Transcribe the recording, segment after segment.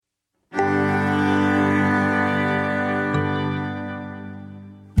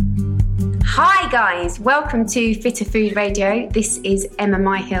guys, welcome to Fitter Food Radio. This is Emma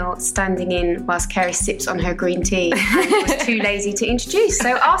Myhill standing in whilst Kerry sips on her green tea and was too lazy to introduce,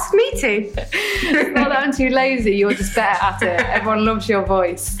 so ask me to. It's not that I'm too lazy, you're just better at it. Everyone loves your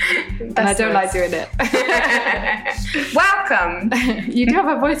voice and I don't like doing it. Welcome. You do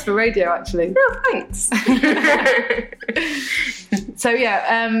have a voice for radio, actually. Oh, thanks. So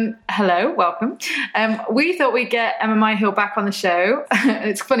hello, welcome. We thought we'd get Emma Myhill back on the show.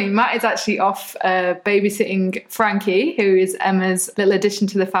 It's funny, Matt is actually off babysitting Frankie, who is Emma's little addition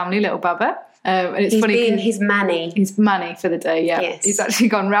to the family, little Baba. And it's He's funny. being his manny. He's manny for the day, yeah. Yes. He's actually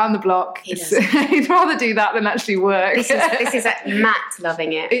gone round the block. He'd rather do that than actually work. This is Matt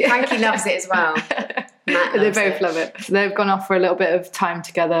loving it. Frankie loves it as well. Matt They loves both love it. So they've gone off for a little bit of time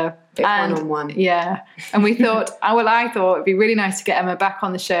together. Bit one-on-one. Yeah. And we thought, I thought it'd be really nice to get Emma back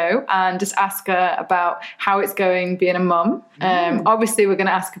on the show and just ask her about how it's going being a mum. Obviously, we're going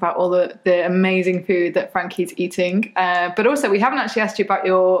to ask about all the amazing food that Frankie's eating. But also, we haven't actually asked you about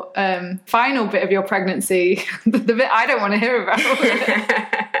your final bit of your pregnancy, the bit I don't want to hear about.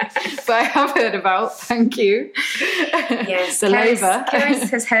 But I have heard about, thank you. Yes, the labour. Keris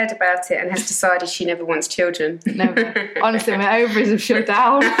has heard about it and has decided she never wants children. Never. Honestly, my ovaries have shut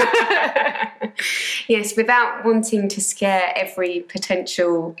down. Yes, without wanting to scare every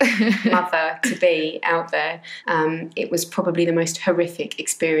potential mother-to-be out there, it was probably the most horrific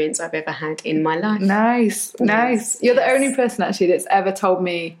experience I've ever had in my life. Nice. You're the only person actually that's ever told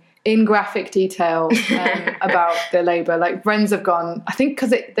me in graphic detail about their labour. Like, friends have gone, I think,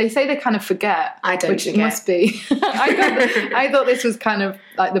 because they say they kind of forget. I don't which forget. It must be. I thought this was kind of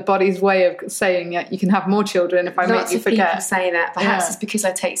like the body's way of saying, yeah, you can have more children if I make you forget. Lots of people say that. Perhaps it's because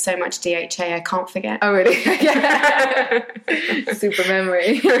I take so much DHA, I can't forget. Oh, really? Yeah. Super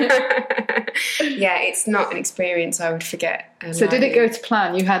memory. Yeah, it's not an experience I would forget. So did it go to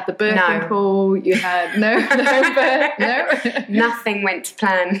plan? You had the birthing pool, you had no birth, no? Nothing went to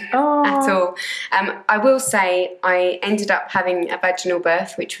plan at all. I will say I ended up having a vaginal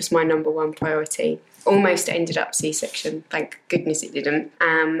birth, which was my number one priority. Almost ended up C-section, thank goodness it didn't.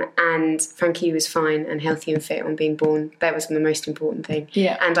 And Frankie was fine and healthy and fit on being born. That was the most important thing.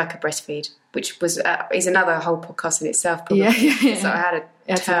 Yeah. And I could breastfeed, which was is another whole podcast in itself, probably. Yeah. So I had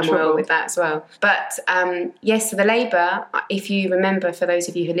a turmoil with that as well. But yes, so the labour, if you remember, for those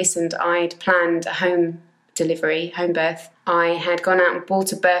of you who listened, I'd planned a home birth. I had gone out and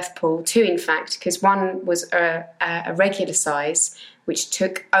bought a birth pool, two in fact, because one was a regular size, which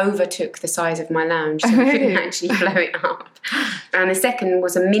overtook the size of my lounge, so I couldn't actually blow it up. And the second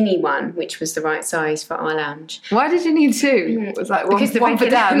was a mini one, which was the right size for our lounge. Why did you need two? It was like one for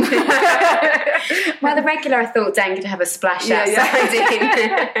Dan. Well, the regular, I thought Dan could have a splash outside in.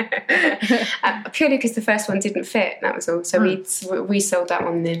 Purely because the first one didn't fit, that was all. So we resold that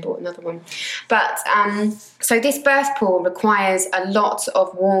one and then bought another one. But so this birth pool requires a lot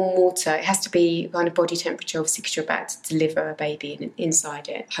of warm water. It has to be kind of body temperature, obviously, because you're about to deliver a baby inside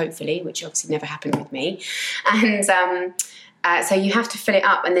it, hopefully, which obviously never happened with me. And so you have to fill it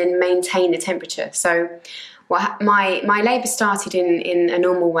up and then maintain the temperature. So my labour started in a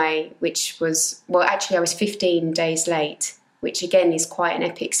normal way, which was, well, actually I was 15 days late, which again is quite an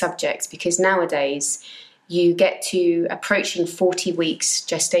epic subject because nowadays you get to approaching 40 weeks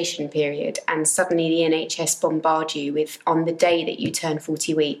gestation period and suddenly the NHS bombard you with, on the day that you turn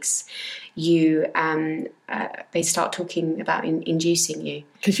 40 weeks, they start talking about inducing you.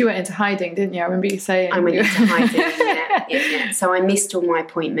 Because you went into hiding, didn't you? I remember you saying. I went into hiding, yeah. So I missed all my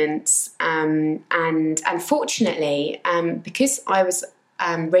appointments. And unfortunately, because I was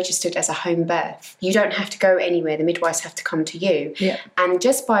registered as a home birth, you don't have to go anywhere. The midwives have to come to you. Yeah. And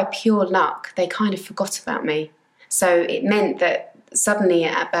just by pure luck, they kind of forgot about me. So it meant that suddenly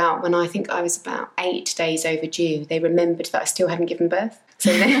when I think I was about 8 days overdue, they remembered that I still hadn't given birth.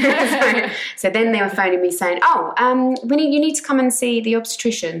 So then they were phoning me saying, you need to come and see the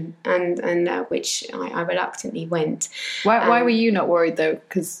obstetrician, and which I reluctantly went. Why were you not worried though?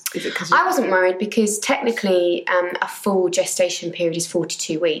 I wasn't worried because technically a full gestation period is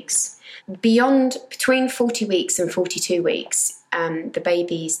 42 weeks. Between 40 weeks and 42 weeks, the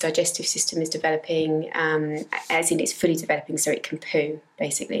baby's digestive system is developing, as in it's fully developing, so it can poo,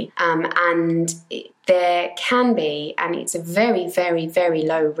 basically. There can be, and it's a very, very, very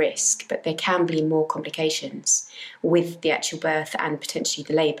low risk, but there can be more complications with the actual birth and potentially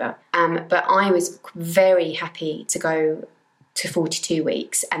the labour. But I was very happy to go to 42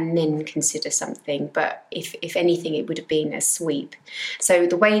 weeks and then consider something, but if anything it would have been a sweep. So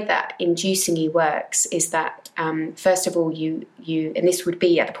the way that inducing you works is that first of all you and this would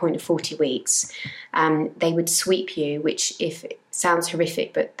be at the point of 40 weeks, they would sweep you, which if sounds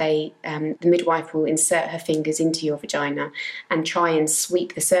horrific, but the midwife will insert her fingers into your vagina and try and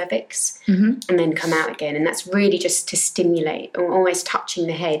sweep the cervix and then come out again. And that's really just to stimulate, or almost touching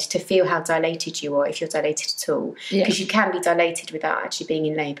the head to feel how dilated you are, if you're dilated at all. Because you can be dilated without actually being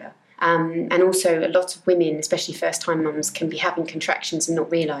in labour. And also a lot of women, especially first-time mums, can be having contractions and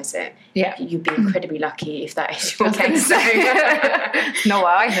not realise it. Yeah. You'd be incredibly lucky if that is your case. Not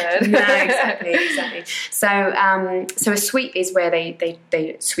what I heard. No, exactly. So a sweep is where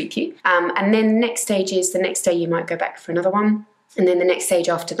they sweep you. And then the next stage is the next day you might go back for another one. And then the next stage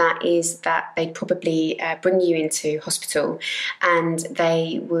after that is that they'd probably bring you into hospital and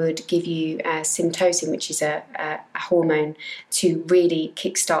they would give you syntocin, which is a hormone, to really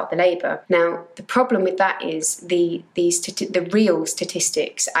kickstart the labour. Now, the problem with that is the real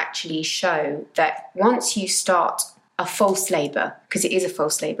statistics actually show that once you start a false labour, because it is a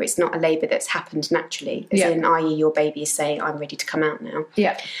false labour, it's not a labour that's happened naturally, as in, i.e. your baby is saying, I'm ready to come out now.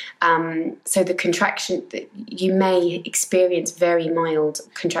 So the contraction, you may experience very mild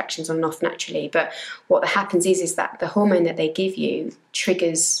contractions on and off naturally, but what happens is that the hormone that they give you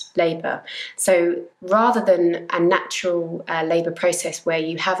triggers labour. So rather than a natural labour process where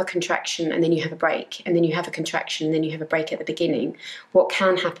you have a contraction and then you have a break, and then you have a contraction and then you have a break at the beginning, what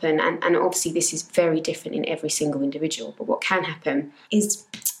can happen, and obviously this is very different in every single individual, but what can happen is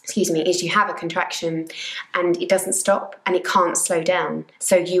you have a contraction and it doesn't stop and it can't slow down.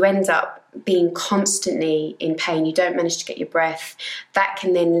 So you end up being constantly in pain. You don't manage to get your breath. That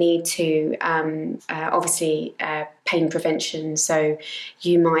can then lead to pain prevention. So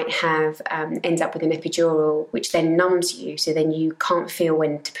you might have end up with an epidural, which then numbs you. So then you can't feel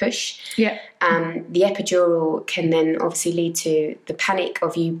when to push. The epidural can then obviously lead to the panic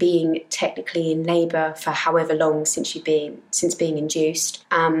of you being technically in labour for however long since being induced,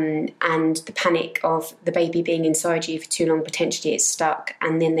 and the panic of the baby being inside you for too long, potentially it's stuck,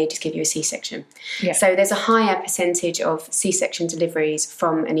 and then they just give you a C-section. So there's a higher percentage of C-section deliveries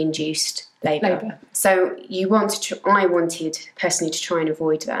from an induced labour. So I wanted personally to try and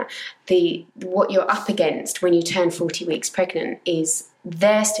avoid that. What you're up against when you turn 40 weeks pregnant is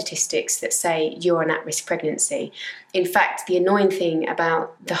their statistics that say you're an at-risk pregnancy. In fact, the annoying thing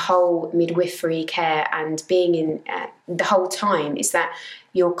about the whole midwifery care and being in the whole time is that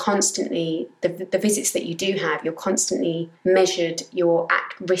you're constantly, the visits that you do have, you're constantly measured your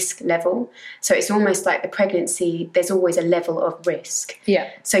at-risk level. So it's almost like the pregnancy, there's always a level of risk.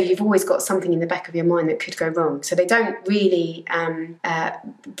 So you've always got something in the back of your mind that could go wrong. So they don't really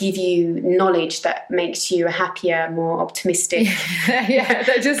give you knowledge that makes you a happier, more optimistic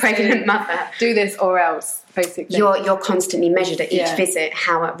they're just pregnant mother. Do this or else, basically. You're constantly measured at each visit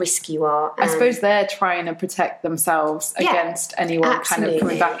how at risk you are. I suppose they're trying to protect themselves against anyone kind of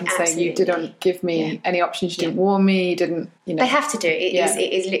coming back and saying, you didn't give me any options, you didn't warn me, you didn't, They have to do it.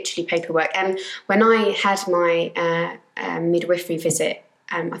 It is literally paperwork. And when I had my midwifery visit,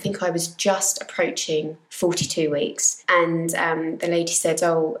 I think I was just approaching 42 weeks. And the lady said,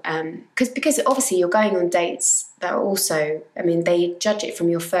 because obviously you're going on dates that are also, they judge it from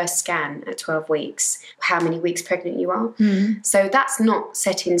your first scan at 12 weeks, how many weeks pregnant you are. So that's not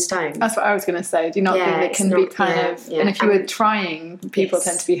set in stone. That's what I was going to say. Do you not think it can be and if you were trying, people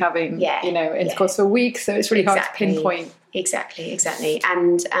tend to be having, intercourse for weeks, so it's really hard to pinpoint. Exactly.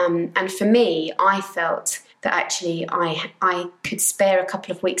 And for me, I felt that actually I could spare a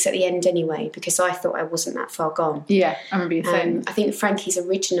couple of weeks at the end anyway, because I thought I wasn't that far gone. I remember you saying. I think Frankie's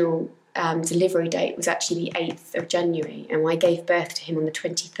original delivery date was actually the 8th of January, and I gave birth to him on the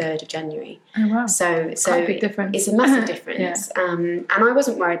 23rd of January. Oh wow. So quite a big difference. It's a massive difference. And I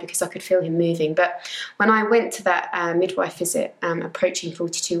wasn't worried because I could feel him moving. But when I went to that midwife visit, approaching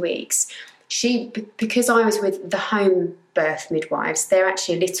 42 weeks, because I was with the home birth midwives, they're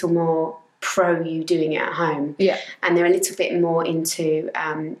actually a little more pro you doing it at home, and they're a little bit more into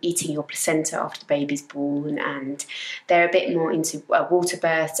eating your placenta after the baby's born, and they're a bit more into water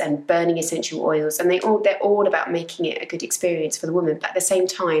births and burning essential oils, and they're all about making it a good experience for the woman, but at the same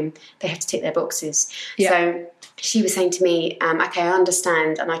time they have to tick their boxes. So she was saying to me, okay, I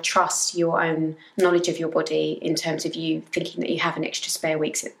understand and I trust your own knowledge of your body in terms of you thinking that you have an extra couple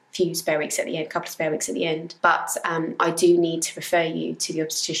of spare weeks at the end. But I do need to refer you to the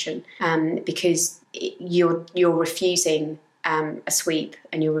obstetrician because you're refusing a sweep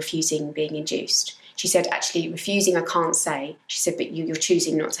and you're refusing being induced. She said, actually, refusing I can't say. She said, but you're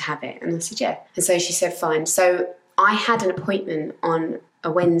choosing not to have it. And I said, yeah. And so she said, fine. So I had an appointment on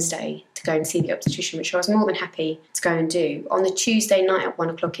a Wednesday to go and see the obstetrician, which I was more than happy to go and do. On the Tuesday night at 1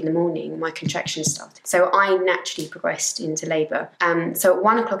 o'clock in the morning, my contractions started. So I naturally progressed into labour. So at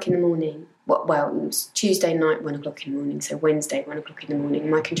 1 o'clock in the morning, well, it was Tuesday night, 1 o'clock in the morning, so Wednesday, 1 o'clock in the morning.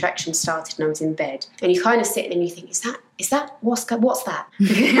 My contractions started and I was in bed. And you kind of sit there and you think, is that, what's that?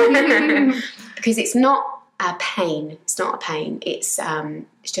 Because it's not a pain. It's not a pain. It's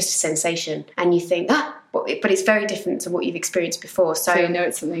just a sensation. And you think, but it's very different to what you've experienced before. So you know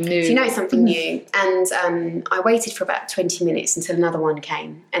it's something new. So you know it's something new. And I waited for about 20 minutes until another one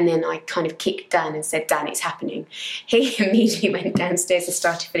came. And then I kind of kicked Dan and said, Dan, it's happening. He immediately went downstairs and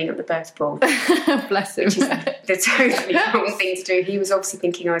started filling up the birth pool. Bless him. Which is the totally wrong thing to do. He was obviously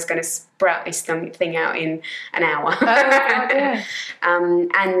thinking I was going to sprout this thing out in an hour. Oh, yeah.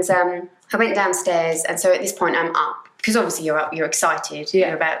 I went downstairs, and so at this point I'm up. Because obviously you're up, you're excited,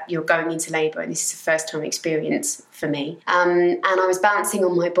 you're going into labour, and this is a first time experience for me. And I was bouncing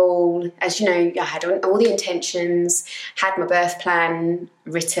on my ball. As you know, I had all the intentions, had my birth plan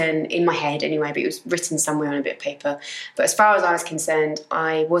written in my head anyway, but it was written somewhere on a bit of paper. But as far as I was concerned,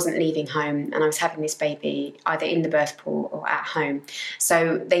 I wasn't leaving home, and I was having this baby either in the birth pool or at home.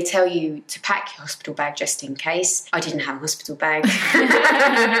 So they tell you to pack your hospital bag just in case. I didn't have a hospital bag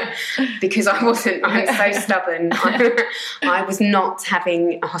because I'm so stubborn. I was not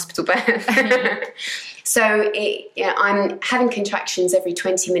having a hospital birth. So I'm having contractions every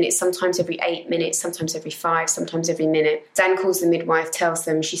 20 minutes, sometimes every 8 minutes, sometimes every 5, sometimes every minute. Dan calls the midwife, tells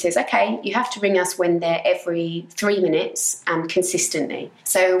them, she says, okay, you have to ring us when they're every 3 minutes consistently.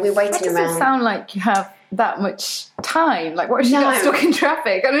 So we're waiting around. That doesn't sound like you have that much time. Like, what if she got stuck in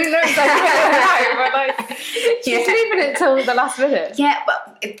traffic? I don't know exactly, but like, she's leaving it till the last minute. Yeah,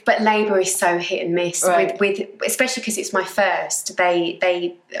 but labour is so hit and miss. Right. With especially because it's my first.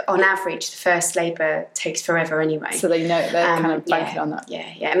 They on average the first labour takes forever anyway. So they know they're kind of banking on that.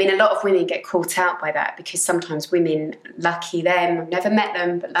 Yeah. I mean, a lot of women get caught out by that because sometimes women, lucky them, I've never met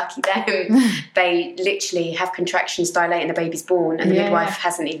them, but lucky them, they literally have contractions dilate and the baby's born, and the midwife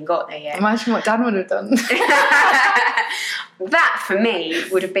hasn't even got there yet. Imagine what Dan would have done. That for me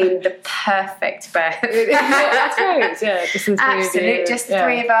would have been the perfect birth. That's right. Yeah, absolutely. Just the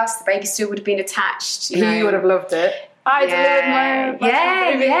three of us. The baby still would have been attached. He would have loved it. I delivered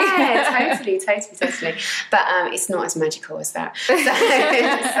my baby. Totally. But it's not as magical as that.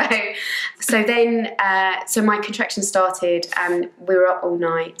 So my contractions started, and we were up all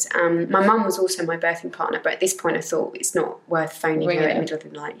night. My mum was also my birthing partner, but at this point I thought it's not worth phoning her in the middle of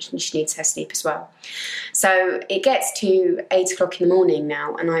the night. She needs her sleep as well. So it gets to 8 o'clock in the morning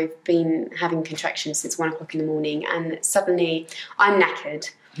now, and I've been having contractions since 1 o'clock in the morning, and suddenly I'm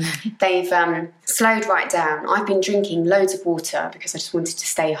knackered. They've slowed right down. I've been drinking loads of water because I just wanted to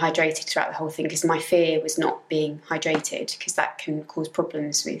stay hydrated throughout the whole thing, because my fear was not being hydrated, because that can cause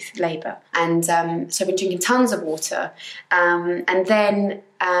problems with labour. And so I've been drinking tons of water. And then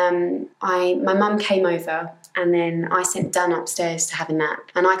my mum came over, and then I sent Dan upstairs to have a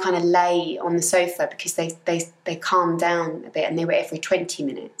nap, and I kind of lay on the sofa because they calmed down a bit, and they were every 20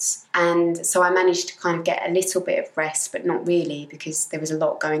 minutes. And so I managed to kind of get a little bit of rest, but not really, because there was a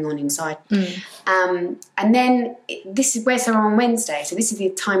lot going on inside. And then this is so on Wednesday, so this is the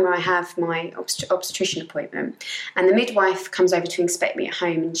time where I have my obstetrician appointment, and the midwife comes over to inspect me at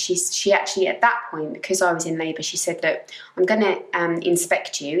home, and she actually at that point, because I was in labour, she said, look, I'm going to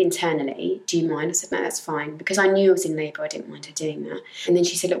inspect you internally, do you mind? I said, no, that's fine, because I knew I was in labour, I didn't mind her doing that. And then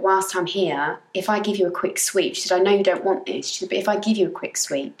she said, look, whilst I'm here, if I give you a quick sweep, she said, I know you don't want this, she said, but if I give you a quick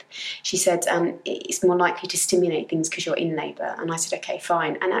sweep, she said, it's more likely to stimulate things because you're in labour. And I said, okay,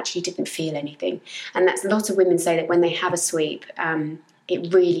 fine, and actually didn't feel anything. And that's, a lot of women say that when they have a sweep,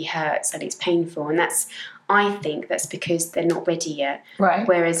 it really hurts and it's painful, and I think that's because they're not ready yet. Right.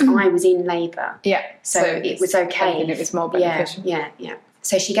 Whereas I was in labour. Yeah. So it was okay. It was more beneficial. Yeah.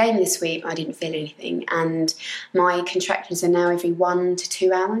 So she gave me the sweep, I didn't feel anything, and my contractions are now every 1 to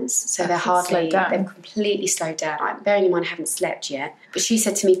 2 hours, so they've completely slowed down. Bearing in mind I haven't slept yet, but she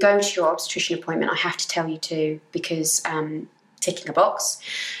said to me, go to your obstetrician appointment, I have to tell you to, because ticking a box.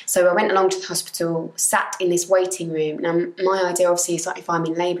 So I went along to the hospital, sat in this waiting room. Now my idea obviously is, like, if I'm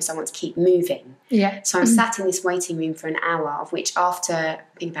in labour, so I want to keep moving. Yeah. So I'm sat in this waiting room for an hour, of which after I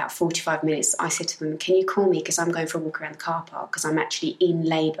think about 45 minutes, I said to them, can you call me, because I'm going for a walk around the car park because I'm actually in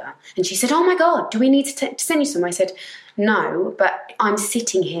labour. And she said, oh my God, do we need to send you somewhere? I said, no, but I'm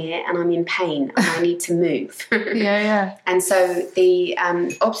sitting here and I'm in pain and I need to move. Yeah. And so the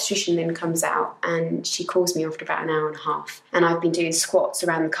obstetrician then comes out, and she calls me after about an hour and a half, and I've been doing squats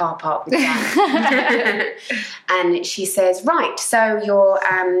around the car park with Dan. And she says, right, so you're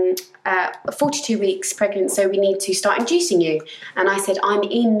 42 weeks pregnant, so we need to start inducing you. And I said, I'm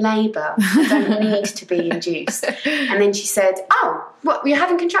in labour. I don't need to be induced. And then she said, oh, what, you're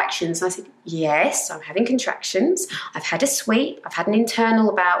having contractions? And I said, yes, I'm having contractions. I've had a sweep. I've had an internal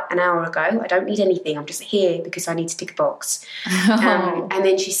about an hour ago. I don't need anything. I'm just here because I need to tick a box. And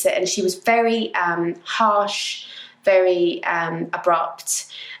then she said, and she was very harsh, very abrupt.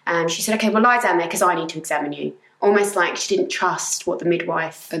 She said, okay, well, lie down there because I need to examine you. Almost like she didn't trust what the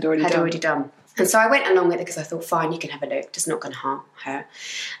midwife had already done. And so I went along with it because I thought, fine, you can have a look. It's not going to harm her.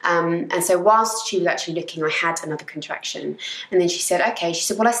 And so whilst she was actually looking, I had another contraction. And then she said, okay. She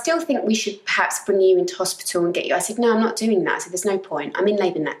said, well, I still think we should perhaps bring you into hospital and get you. I said, no, I'm not doing that. I said, there's no point. I'm in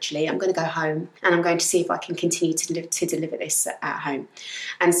labour naturally. I'm going to go home and I'm going to see if I can continue to deliver this at home.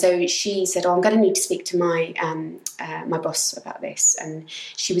 And so she said, oh, I'm going to need to speak to my my boss about this. And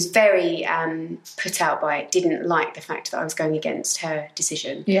she was very put out by it, didn't like the fact that I was going against her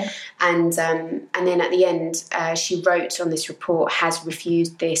decision. Yeah. And then at the end, she wrote on this report, has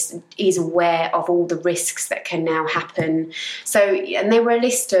refused this, is aware of all the risks that can now happen. So, and there were a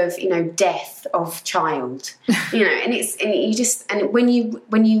list of, death of child, and when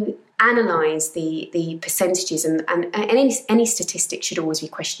you analyse the percentages and any statistic should always be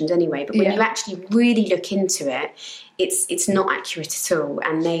questioned anyway, but when you actually really look into it, it's not accurate at all,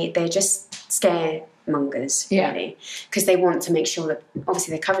 and they're just scaremongers, really, because they want to make sure that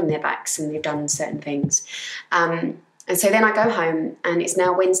obviously they're covering their backs and they've done certain things. And so then I go home, and it's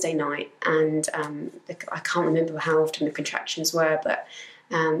now Wednesday night, and I can't remember how often the contractions were, but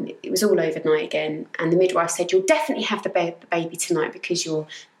it was all overnight again, and the midwife said, you'll definitely have the baby tonight because you're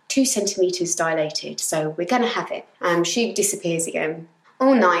 2 centimetres dilated, so we're going to have it. She disappears again.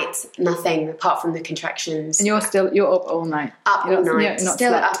 All night, nothing apart from the contractions. And you're up all night. All night.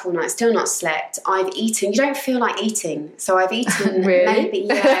 Still up all night. Still not slept. I've eaten. You don't feel like eating, so I've eaten maybe.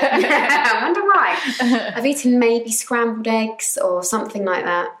 Yeah. I wonder why. I've eaten maybe scrambled eggs or something like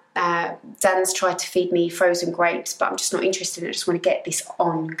that. Dan's tried to feed me frozen grapes, but I'm just not interested. I just want to get this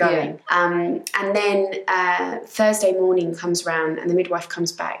on going. And then Thursday morning comes around and the midwife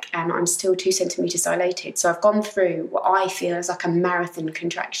comes back and I'm still 2 centimetres dilated. So I've gone through what I feel is like a marathon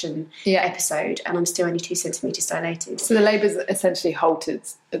contraction episode, and I'm still only 2 centimetres dilated. So the labour's essentially halted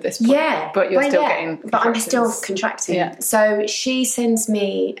at this point. Yeah. But you're still getting contractions. But I'm still contracting. Yeah. So she sends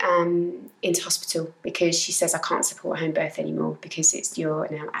me into hospital because she says I can't support home birth anymore because you're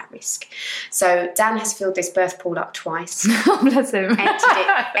now at risk. So Dan has filled this birth pool up twice. Oh, bless him.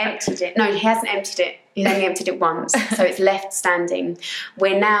 Emptied it. No, he hasn't emptied it. He's only emptied it once. So it's left standing.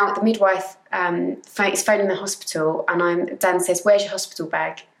 We're now, the midwife is phoning the hospital, and Dan says, where's your hospital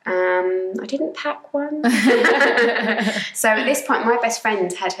bag? I didn't pack one. So at this point, my best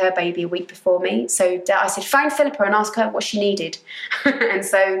friend had her baby a week before me. So I said, phone Philippa and ask her what she needed. And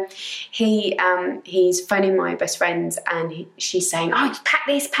so he's phoning my best friend, and she's saying, oh, pack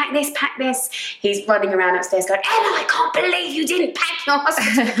this, pack this, pack this. He's running around upstairs going, Emma, I can't believe you didn't pack your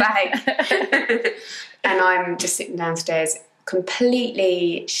hospital bag. And I'm just sitting downstairs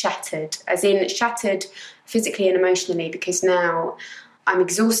completely shattered, as in shattered physically and emotionally, because now I'm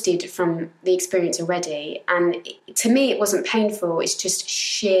exhausted from the experience already, and to me it wasn't painful, it's just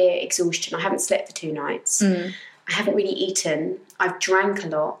sheer exhaustion. I haven't slept for 2 nights. I haven't really eaten. I've drank a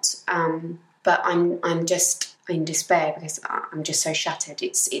lot, but I'm just in despair because I'm just so shattered.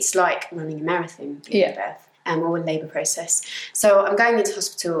 It's like running a marathon giving birth. Or a labour process. So I'm going into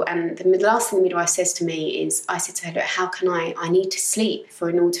hospital, and the last thing the midwife says to me is, I said to her, look, how can I need to sleep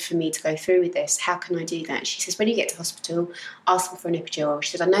in order for me to go through with this. How can I do that? She says, when you get to hospital, ask them for an epidural.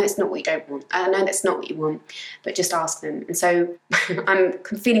 She said, I know it's not what you don't want. I know that's not what you want, but just ask them. And so I'm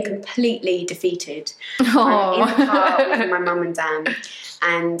feeling completely defeated. I'm in the car with my mum and Dan.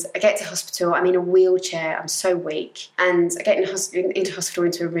 And I get to hospital, I'm in a wheelchair, I'm so weak. And I get into hospital,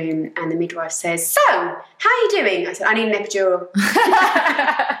 into a room, and the midwife says, so, how are you doing? I said, I need an epidural.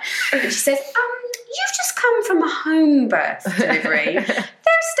 And she says, you've just come from a home birth delivery. There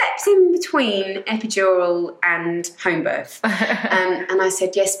are steps in between epidural and home birth. And I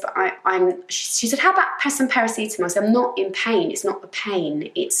said, yes, but she said, how about some paracetamol? I said, I'm not in pain. It's not the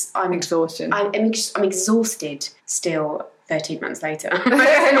pain. I'm exhaustion. I'm exhausted still. 13 months later, I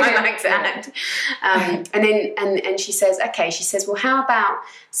like that. And she says, okay. She says, well, how about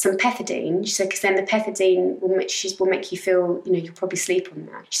some pethidine? She said, because then the pethidine will make you feel, you'll probably sleep on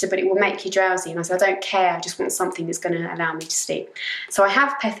that. She said, but it will make you drowsy. And I said, I don't care. I just want something that's going to allow me to sleep. So I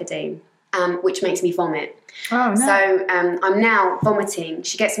have pethidine, which makes me vomit. Oh, no. So I'm now vomiting.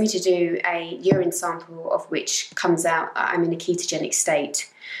 She gets me to do a urine sample of which comes out I'm in a ketogenic state.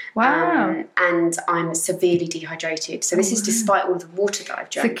 Wow. And I'm severely dehydrated. So this is despite all the water that I've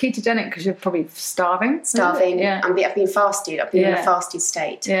So drunk. ketogenic because you're probably starving? Yeah. I've been fasted. I've been in Yeah. a fasted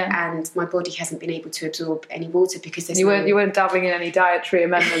state. Yeah. And my body hasn't been able to absorb any water because there's You weren't dabbling in any dietary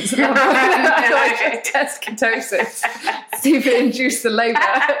amendments. I thought I'd test ketosis. See if it induced the labour.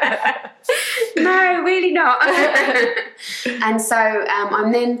 No, really not. And so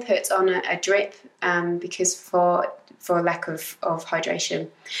I'm then put on a drip because for lack of hydration.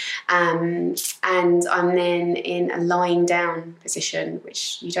 And I'm then in a lying down position,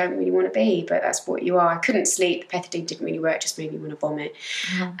 which you don't really want to be, but that's what you are. I couldn't sleep. The pethidine didn't really work, just made me want to vomit.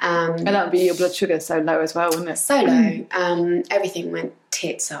 And that would be your blood sugar so low as well, wouldn't it? So low. Everything went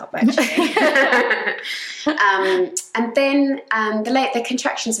tits up, actually. And then the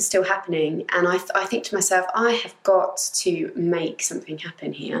contractions are still happening, and I think to myself, I have got to make something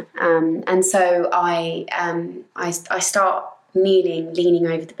happen here. And so I start kneeling, leaning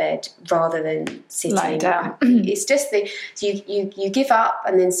over the bed rather than sitting. Lying down. It's just you give up,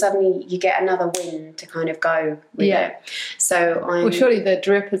 and then suddenly you get another wind to kind of go with it. So well, surely the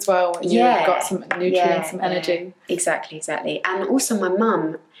drip as well, when you've got some nutrients, some energy. Exactly. And also my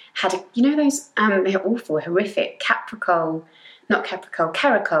mum had those awful, horrific Caracol,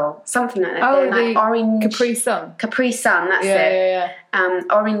 something like that. Oh, they're like orange Capri Sun. Capri Sun, that's it. Yeah.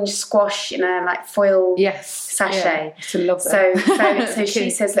 Orange squash in a like foil sachet. Yeah. I used to love that. So she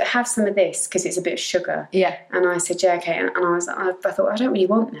says, look, have some of this because it's a bit of sugar. Yeah. And I said, yeah, okay. And I thought, I don't really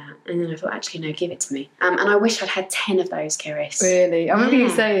want that. And then I thought, actually, no, give it to me. And I wish I'd had 10 of those, Keris. Really? I remember you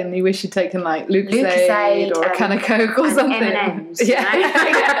saying you wish you'd taken like Lucozade or a can of Coke or something. M&Ms.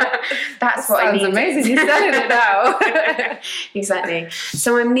 Yeah. That's what I need. Sounds amazing. You're selling it now. Exactly.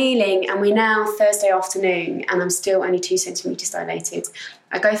 So I'm kneeling, and we're now Thursday afternoon, and I'm still only 2 centimetres dilated.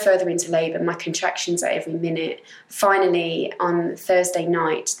 I go further into labour. My contractions are every minute. Finally, on Thursday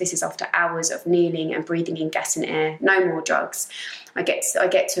night, this is after hours of kneeling and breathing in gas and air, no more drugs, I get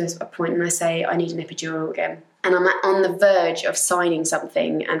to a point and I say, I need an epidural again. And I'm on the verge of signing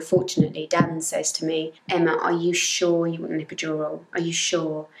something, and fortunately Dan says to me, Emma, are you sure you want an epidural? Are you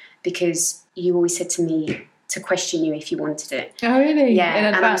sure? Because you always said to me to question you if you wanted it. Oh, really? Yeah, In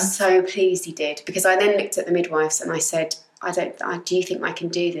and advance? I'm so pleased he did, because I then looked at the midwives and I said, do you think I can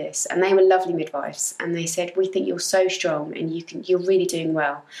do this? And they were lovely midwives, and they said, we think you're so strong and you're really doing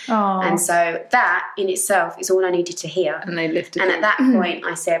well. Aww. And so that in itself is all I needed to hear. And they lifted And you. at that point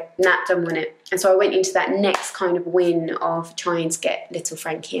I said, nah, don't want it. And so I went into that next kind of win of trying to get little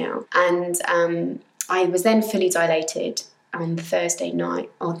Frankie out. And I was then fully dilated on the Thursday night,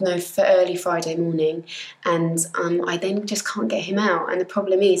 for early Friday morning, and I then just can't get him out. And the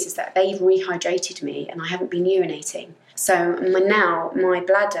problem is that they've rehydrated me and I haven't been urinating. So now my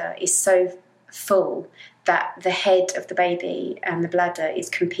bladder is so full that the head of the baby and the bladder is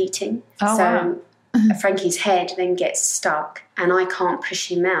competing. Oh, so wow. Frankie's head then gets stuck and I can't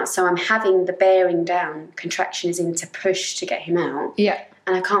push him out. So I'm having the bearing down, contraction is in to push to get him out. Yeah.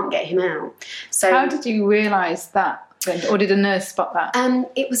 And I can't get him out. So how did you realise that? Or did a nurse spot that?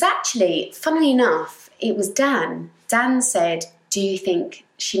 It was actually, funnily enough, it was Dan. Dan said, do you think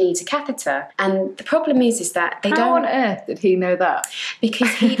she needs a catheter? And the problem is that they How don't. on earth did he know that? Because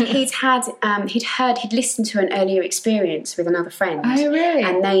he'd listened to an earlier experience with another friend. Oh, really?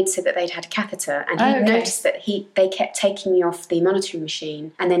 And they'd said that they'd had a catheter, and he'd noticed that they kept taking me off the monitoring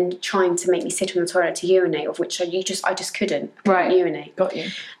machine and then trying to make me sit on the toilet to urinate, of which I just couldn't urinate. Got you.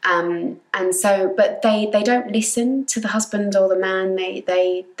 And so, but they don't listen to the husband or the man.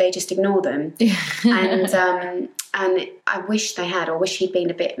 They just ignore them. Yeah. And I wish they had, or wish he'd been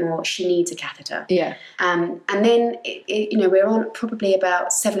a bit more, she needs a catheter. Yeah. And then, we're on probably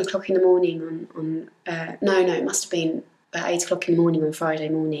about 7 o'clock in the morning it must have been about 8 o'clock in the morning on Friday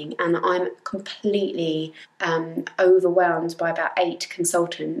morning. And I'm completely overwhelmed by about 8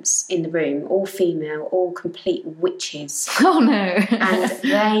 consultants in the room, all female, all complete witches. Oh, no. And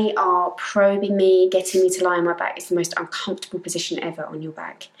they are probing me, getting me to lie on my back. It's the most uncomfortable position ever on your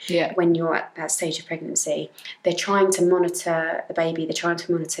back when you're at that stage of pregnancy. They're trying to monitor the baby. They're trying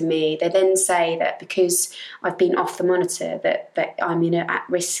to monitor me. They then say that because I've been off the monitor, that I'm in at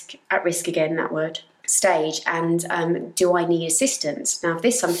risk again, that word, stage, and do I need assistance? Now, of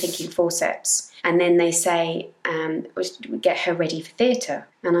this I'm thinking forceps. And then they say, get her ready for theatre.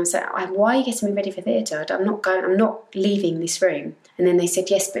 And I'm saying, why are you getting me ready for theatre? I'm not leaving this room. And then they said,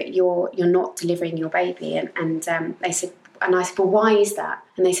 yes, but you're not delivering your baby. And they said, and I said, well, why is that?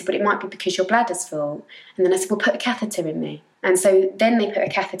 And they said, well, it might be because your bladder's full. And then I said, well, put a catheter in me. And so then they put a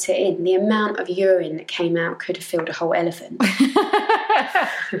catheter in. The amount of urine that came out could have filled a whole elephant.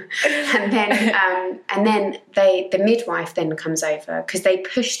 and then the midwife then comes over, because they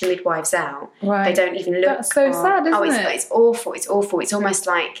push the midwives out. Right. They don't even look. That's so sad, isn't it? It's awful. It's awful. It's almost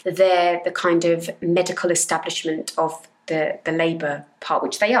like they're the kind of medical establishment of the labour part,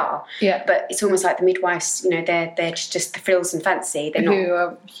 which they are. Yeah. But it's almost like the midwives, they're just the frills and fancy. They're not who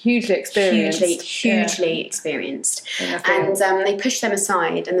are hugely experienced. Hugely experienced. And they push them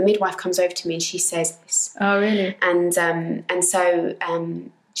aside, and the midwife comes over to me and she says this. Oh, really? And so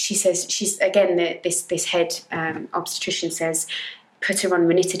she says, she's again, this head obstetrician says, put her on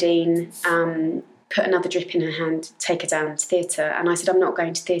ranitidine, put another drip in her hand, take her down to theatre. And I said, I'm not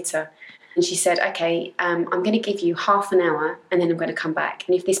going to theatre. And she said, okay, I'm going to give you half an hour and then I'm going to come back.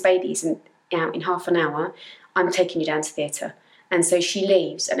 And if this baby isn't out in half an hour, I'm taking you down to theatre. And so she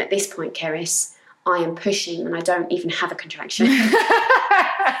leaves. And at this point, Cerys, I am pushing and I don't even have a contraction.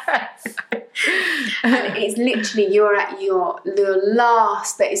 And it's literally, you're at your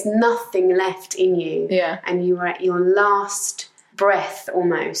last, there is nothing left in you. Yeah. And you are at your last breath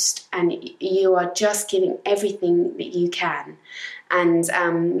almost. And you are just giving everything that you can. And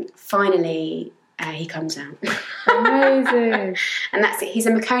finally, he comes out. Amazing. And that's it. He's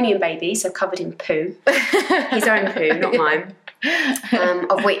a meconium baby, so covered in poo. His own poo, not mine.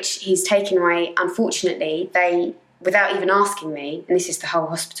 Of which he's taken away. Unfortunately, they, without even asking me, and this is the whole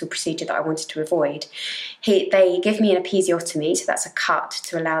hospital procedure that I wanted to avoid, they give me an episiotomy, so that's a cut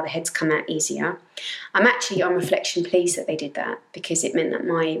to allow the head to come out easier. I'm actually, on reflection, pleased that they did that, because it meant that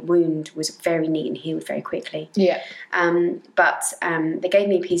my wound was very neat and healed very quickly. Yeah. But they gave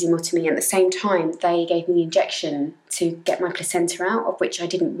me episiotomy, and at the same time, they gave me an injection to get my placenta out, of which I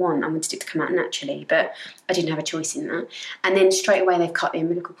didn't want. I wanted it to come out naturally, but I didn't have a choice in that. And then straight away, they've cut the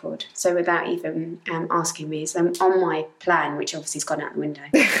umbilical cord. So without even asking me, so on my plan, which obviously has gone out the window,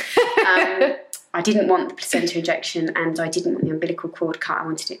 I didn't want the placenta injection and I didn't want the umbilical cord cut. I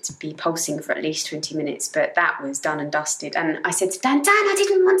wanted it to be pulsing for at least 20 minutes, but that was done and dusted. And I said to Dan, I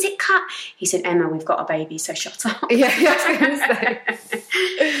didn't want it cut. He said, Emma, we've got a baby, so shut up. Yeah, I was going to say.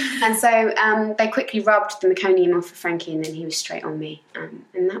 And so they quickly rubbed the meconium off of Frankie, and then he was straight on me. And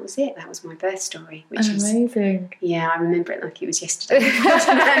that was it. That was my birth story. Which amazing. Yeah, I remember it like it was yesterday.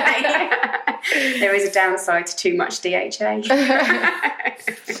 There is a downside to too much DHA.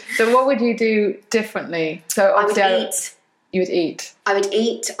 So what would you do differently? So I would eat. You would eat? I would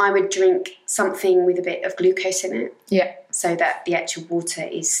eat. I would drink something with a bit of glucose in it. Yeah. So that the actual water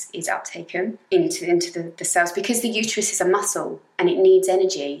is uptaken into the cells, because the uterus is a muscle and it needs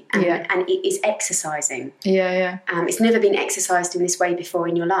energy and it is exercising. Yeah. It's never been exercised in this way before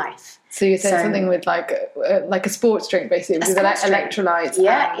in your life. So you said something with like a sports drink, basically, with electrolytes.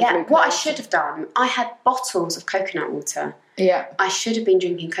 Yeah. What I should have done, I had bottles of coconut water. Yeah. I should have been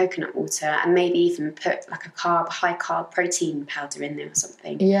drinking coconut water and maybe even put like a high carb protein powder in there or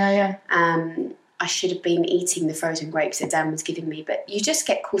something. Yeah. I should have been eating the frozen grapes that Dan was giving me, but you just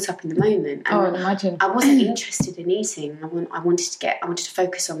get caught up in the moment. And I imagine. I wasn't interested in eating. I wanted to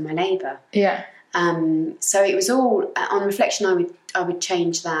focus on my labour. Yeah. So it was all on reflection. I would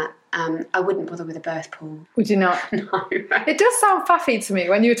change that. I wouldn't bother with a birth pool. Would you not? No. It does sound faffy to me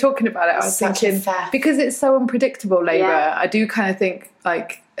when you were talking about it. I was thinking, because it's so unpredictable, labour, I do kind of think,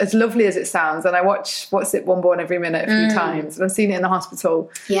 like, as lovely as it sounds, and I watch What's It, One Born Every Minute a few times, and I've seen it in the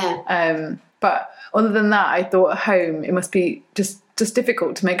hospital. Yeah. But other than that, I thought at home it must be just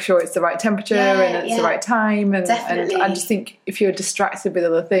difficult to make sure it's the right temperature and it's the right time. And I just think if you're distracted with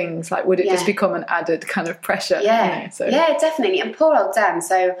other things, like, would it just become an added kind of pressure? Yeah, yeah, definitely. And poor old Dan.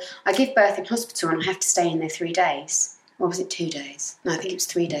 So I give birth in hospital and I have to stay in there 3 days. Or was it 2 days? No, I think it was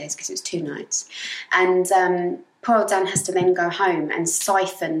 3 days because it was 2 nights. And poor old Dan has to then go home and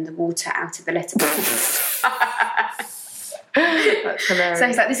siphon the water out of the letterbox. That's hilarious. So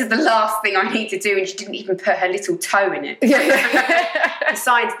he's like, this is the last thing I need to do, and she didn't even put her little toe in it.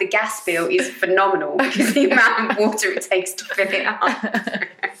 Besides, the gas bill is phenomenal because the amount of water it takes to fill it up.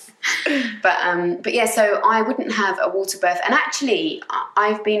 But yeah, so I wouldn't have a water birth. And actually,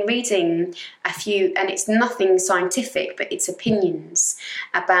 I've been reading a few, and it's nothing scientific, but it's opinions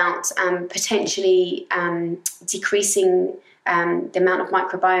about potentially decreasing the amount of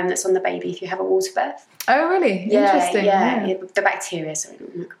microbiome that's on the baby if you have a water birth. Oh, really? Interesting. Yeah. The bacteria, sorry,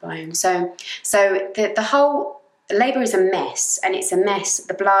 not microbiome. So the whole labour is a mess, and it's a mess.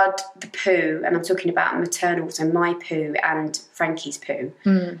 The blood, the poo, and I'm talking about maternal, so my poo and Frankie's poo,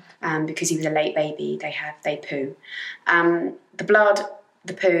 because he was a late baby. They poo. The blood,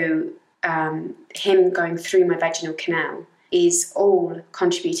 the poo, him going through my vaginal canal is all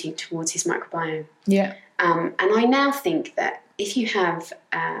contributing towards his microbiome. Yeah. And I now think that if you have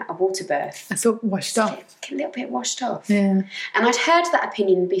a water birth, It's all washed off. a little bit washed off. Yeah. And I'd heard that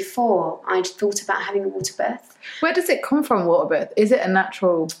opinion before I'd thought about having a water birth. Where does it come from, water birth? Is it a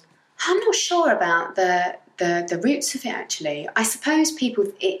natural... I'm not sure about the roots of it, actually. I suppose people...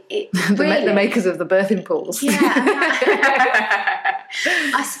 It the makers of the birthing pools. Yeah.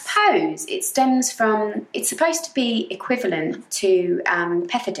 I suppose it stems from... It's supposed to be equivalent to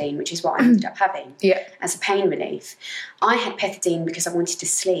pethidine, which is what I ended up having as a pain relief. I had pethidine because I wanted to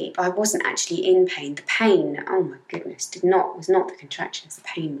sleep. I wasn't actually in pain. The pain, oh my goodness, was not the contractions. The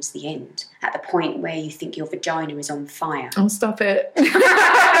pain was the end. At the point where you think your vagina is on fire. Oh, stop it.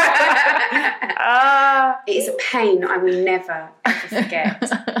 It is a pain I will never, ever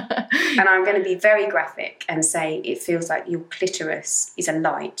forget. And I'm going to be very graphic and say it feels like your clitoris is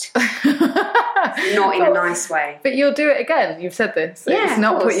alight. Not in a nice way. But you'll do it again. You've said this. So it's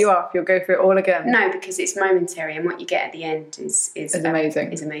not put you off. You'll go through it all again. No, because it's momentary, and what you get at the end is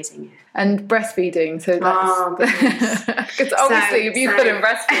amazing. Is amazing. Yeah. And breastfeeding. So that's because obviously if you couldn't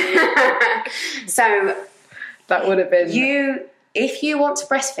breastfeed, so that would have been if you want to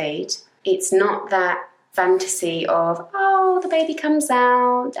breastfeed, it's not that fantasy of, the baby comes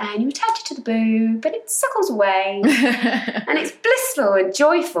out and you attach it to the boob and it suckles away and it's blissful and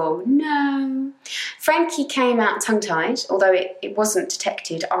joyful. No. Frankie came out tongue-tied, although it wasn't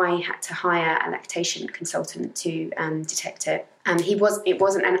detected. I had to hire a lactation consultant to detect it. It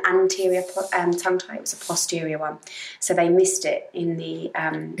wasn't an anterior tongue tie, it was a posterior one. So they missed it in the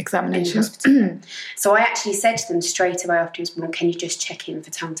examination. In the hospital. So I actually said to them straight away afterwards, well, can you just check him for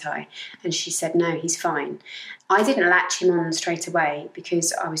tongue tie? And she said, no, he's fine. I didn't latch him on straight away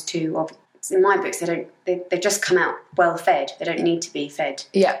because I was too obvious. In my books, they've just come out well fed. They don't need to be fed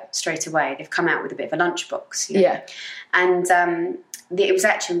straight away. They've come out with a bit of a lunchbox. Yeah. And it was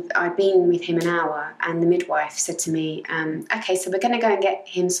actually, I'd been with him an hour and the midwife said to me, okay, so we're going to go and get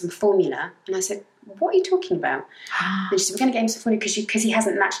him some formula. And I said, what are you talking about? And she said, we're going to get him some formula because he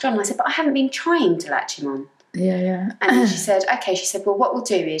hasn't latched on. And I said, but I haven't been trying to latch him on. Yeah. And then she said, okay, well, what we'll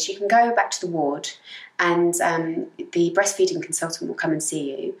do is you can go back to the ward and the breastfeeding consultant will come and see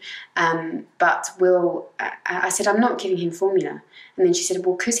you. But I said, I'm not giving him formula. And then she said,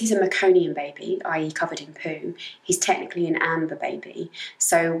 well, because he's a meconium baby, i.e. covered in poo, he's technically an amber baby.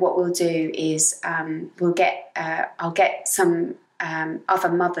 So what we'll do is I'll get some other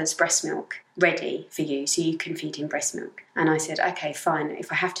mother's breast milk ready for you so you can feed him breast milk. And I said, okay, fine.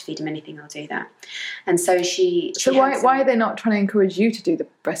 If I have to feed him anything, I'll do that. And so she So why are they not trying to encourage you to do the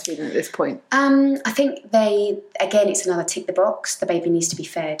breastfeeding at this point? I think it's another tick the box. The baby needs to be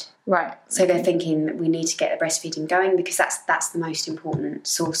fed. Right. So they're thinking that we need to get the breastfeeding going because that's the most important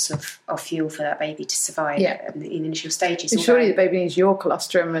source of fuel for that baby to survive in the initial stages. And surely the baby needs your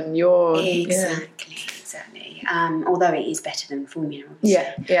colostrum and your... Exactly. Although it is better than formula,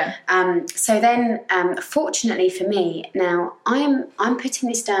 obviously. Yeah. So then, fortunately for me, now I'm putting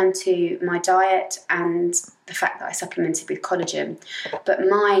this down to my diet and the fact that I supplemented with collagen, but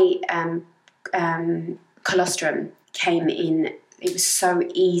my colostrum came in. It was so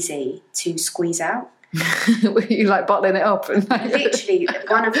easy to squeeze out. Were you like bottling it up? And literally,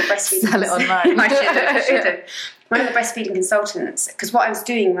 one of the breastfeeding... Sell it online. I should have. One of the breastfeeding consultants, because what I was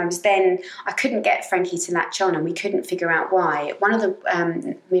doing was I couldn't get Frankie to latch on and we couldn't figure out why. One of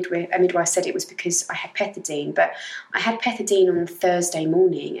the midwife said it was because I had pethidine, but I had pethidine on Thursday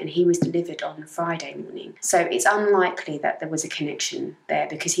morning and he was delivered on Friday morning. So it's unlikely that there was a connection there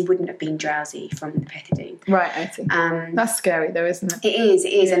because he wouldn't have been drowsy from the pethidine. Right, I see. That's scary though, isn't it? It is,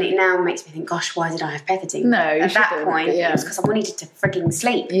 yeah. And it now makes me think, gosh, why did I have pethidine? No, at that point, it was because I wanted to frigging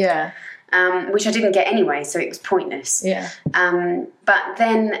sleep. Yeah. Which I didn't get anyway, so it was pointless. Yeah. But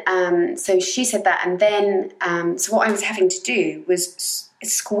then, so she said that, and then, so what I was having to do was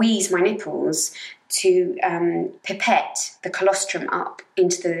squeeze my nipples to pipette the colostrum up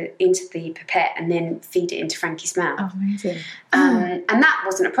into the pipette, and then feed it into Frankie's mouth. Oh, amazing! And that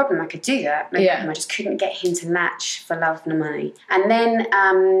wasn't a problem. I could do that. I just couldn't get him to latch for love nor money. And then,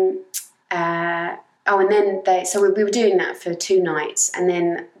 so we were doing that for 2 nights, and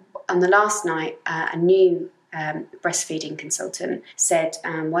then. On the last night, a new breastfeeding consultant said,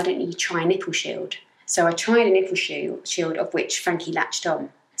 why don't you try a nipple shield? So I tried a nipple shield of which Frankie latched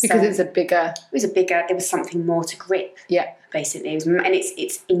on. Because it's a bigger... It was a bigger... There was something more to grip, basically. And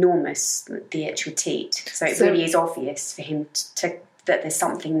it's enormous, the actual teat. So it really is obvious for him to that there's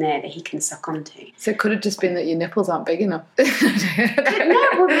something there that he can suck onto. So it could have just been that your nipples aren't big enough. No,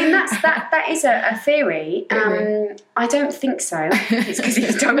 well, I mean, that is a theory. I don't think so. It's because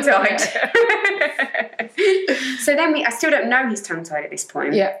he's tongue-tied. So then I still don't know he's tongue-tied at this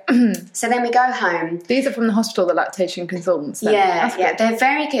point. Yeah. So then we go home. These are from the hospital, the lactation consultants. Then. Yeah, they're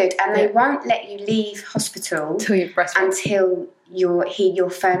very good, and they won't let you leave hospital until you've breastfed. Until you're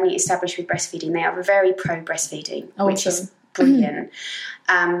firmly established with breastfeeding. They are very pro breastfeeding, which is brilliant.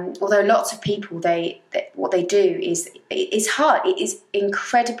 Although lots of people, what they do is it's hard. It is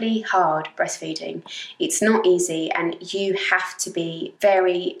incredibly hard breastfeeding. It's not easy, and you have to be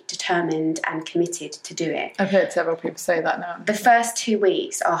very determined and committed to do it. I've heard several people say that now. The first 2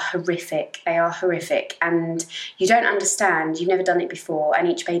 weeks are horrific. They are horrific, and you don't understand. You've never done it before, and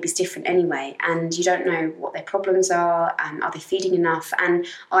each baby's different anyway, and you don't know what their problems are. Are they feeding enough? And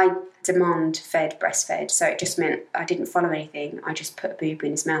I demand-fed breastfed, so it just meant I didn't follow anything. I just put a boob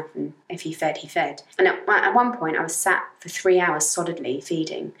in his mouth, and if he fed, he fed. And at one point I was sat for 3 hours solidly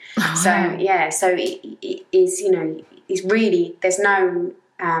feeding. So it is, it's really, there's no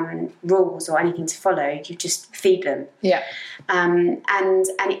rules or anything to follow. You just feed them. Yeah. And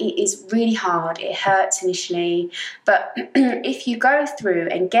it is really hard. It hurts initially, but if you go through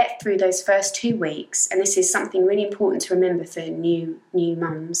and get through those first 2 weeks, and this is something really important to remember for new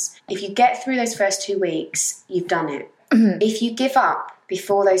mums, if you get through those first 2 weeks, you've done it. If you give up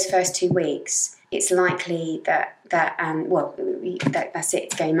before those first 2 weeks, it's likely that's it,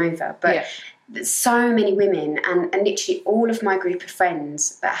 it's game over. But there's so many women, and literally all of my group of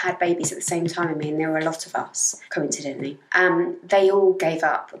friends that had babies at the same time as me, and there were a lot of us, coincidentally, they all gave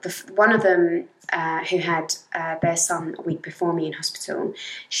up. One of them, who had their son a week before me in hospital,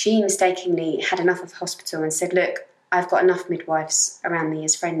 she mistakenly had enough of hospital and said, look, I've got enough midwives around me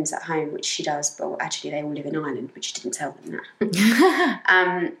as friends at home, which she does, but actually they all live in Ireland, which she didn't tell them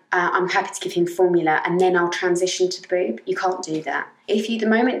that. I'm happy to give him formula, and then I'll transition to the boob. You can't do that. The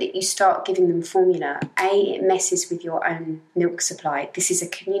moment that you start giving them formula, it messes with your own milk supply. This is a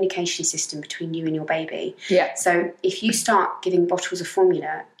communication system between you and your baby. Yeah. So if you start giving bottles of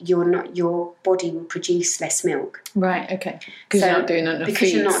formula, your body will produce less milk. Right. Okay. Because you're not doing enough feeds.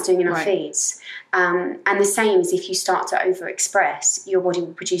 Because you're not doing enough feeds. And the same is if you start to overexpress, your body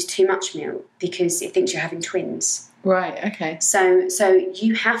will produce too much milk because it thinks you're having twins. Right, okay. So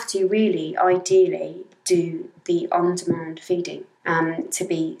you have to really, ideally, do the on-demand feeding to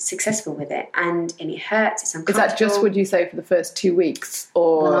be successul with it. And it hurts, it's uncomfortable. Is that just, would you say, for the first 2 weeks?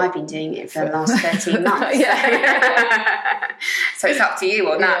 Or well, I've been doing it for the last 13 months. So it's up to you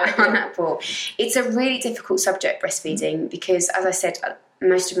on that part. It's a really difficult subject, breastfeeding, because, as I said,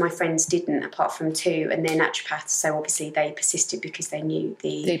 most of my friends didn't, apart from 2, and they're naturopaths, so obviously they persisted because they knew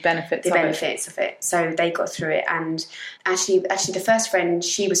the benefits of it. So they got through it, and actually the first friend,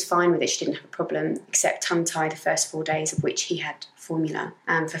 she was fine with it. She didn't have a problem, except tongue-tie the first 4 days, of which he had formula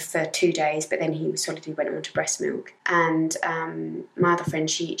for 2 days, but then he solidly went on to breast milk. And my other friend,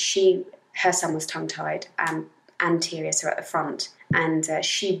 her son was tongue-tied, anterior, so at the front, and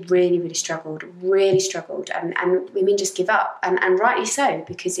she really struggled, and women just give up, and rightly so,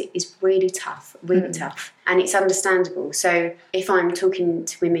 because it is really tough, tough, and it's understandable. So if I'm talking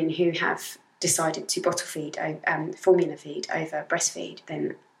to women who have decided to bottle feed, formula feed over breastfeed,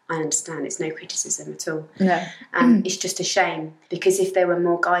 then I understand. It's no criticism at all. No. It's just a shame, because if there were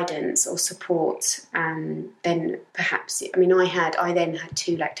more guidance or support, then perhaps, I then had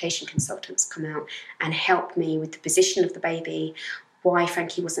 2 lactation consultants come out and help me with the position of the baby, why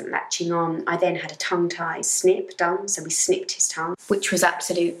Frankie wasn't latching on. I then had a tongue-tie snip done, so we snipped his tongue, which was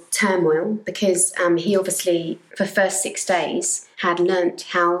absolute turmoil, because he obviously, for the first 6 days, had learnt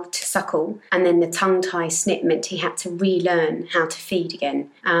how to suckle, and then the tongue-tie snip meant he had to relearn how to feed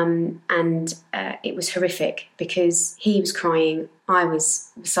again. And it was horrific, because he was crying, I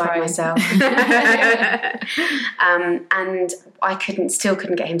was beside myself. And I still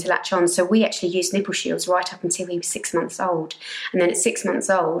couldn't get him to latch on. So we actually used nipple shields right up until he was 6 months old. And then at 6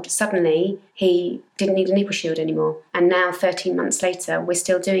 months old, suddenly he didn't need a nipple shield anymore. And now, 13 months later, we're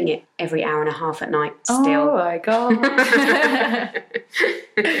still doing it every hour and a half at night. Still. Oh my God.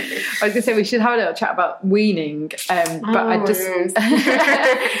 I was going to say we should have a little chat about weaning, but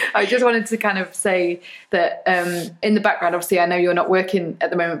I just wanted to kind of say that in the background, obviously I know you're not working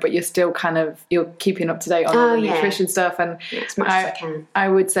at the moment, but you're still you're keeping up to date on all the nutrition stuff, and as much as I can. I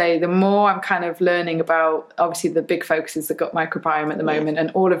would say the more I'm kind of learning about, obviously the big focus is the gut microbiome at the moment,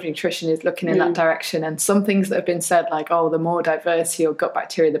 and all of nutrition is looking in that direction, and some things that have been said, like, oh, the more diverse your gut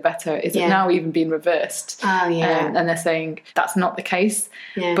bacteria the better, is it now even being reversed. And they're saying that's not the case.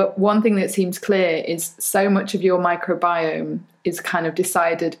 But one thing that seems clear is so much of your microbiome is kind of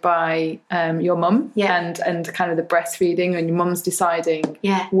decided by your mum, and kind of the breastfeeding, and your mum's deciding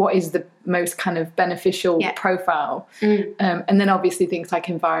what is the most kind of beneficial profile. And then obviously things like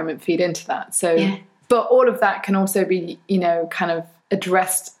environment feed into that. So, but all of that can also be, you know, kind of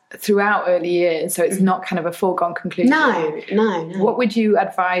addressed throughout early years. So it's not kind of a foregone conclusion. No. What would you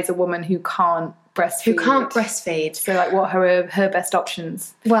advise a woman who can't breastfeed? Who can't breastfeed. So like what are her best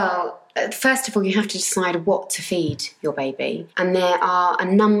options? Well, first of all, you have to decide what to feed your baby. And there are a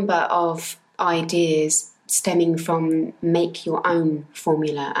number of ideas stemming from make your own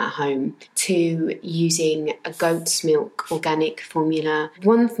formula at home to using a goat's milk organic formula.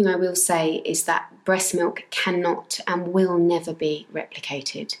 One thing I will say is that breast milk cannot and will never be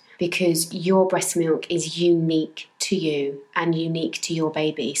replicated, because your breast milk is unique to you and unique to your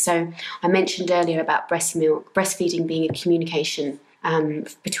baby. So I mentioned earlier about breast milk, breastfeeding being a communication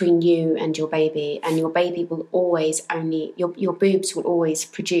between you and your baby will always your boobs will always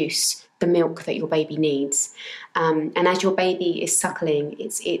produce the milk that your baby needs. And as your baby is suckling,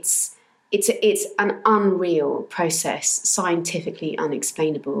 it's an unreal process, scientifically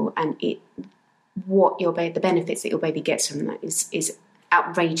unexplainable, and the benefits that your baby gets from that is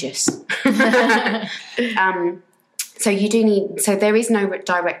outrageous. So there is no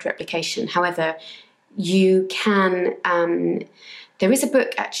direct replication. However, you can. There is a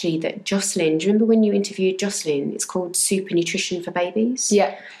book actually that Jocelyn. Do you remember when you interviewed Jocelyn? It's called Super Nutrition for Babies.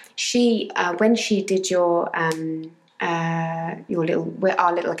 Yeah. She when she did our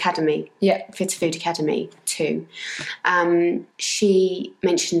little academy, Fit Food Academy 2, she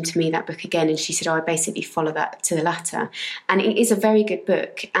mentioned to me that book again, and she said, I basically follow that to the latter. And it is a very good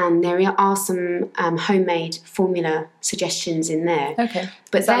book, and there are some homemade formula suggestions in there. Okay.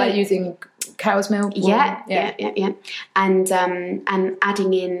 But is that like using cow's milk? Yeah. And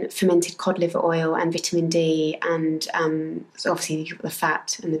adding in fermented cod liver oil and vitamin D, and so obviously you've got the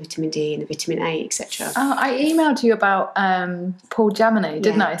fat and the vitamin D and the vitamin A, etc. Oh, I emailed you about Paul Jaminet,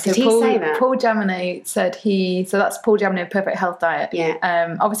 didn't I? So Did he say that? Paul Jaminet said so that's Paul Jaminet of Perfect Health Diet.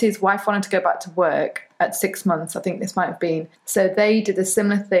 Yeah. Obviously his wife wanted to go back to work at 6 months, I think this might have been. So they did a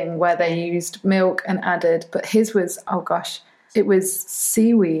similar thing where they used milk and added, but his was, it was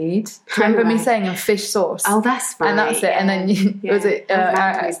seaweed. Remember me saying, and fish sauce. Oh, that's right. And that's it. And then was it?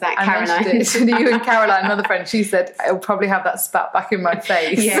 Caroline? You and Caroline, another friend. She said, "I'll probably have that spat back in my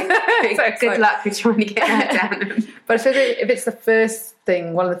face." Yeah. Good luck with trying to get that down. But if it's the first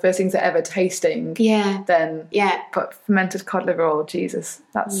thing, one of the first things they're ever tasting, then But fermented cod liver oil, Jesus,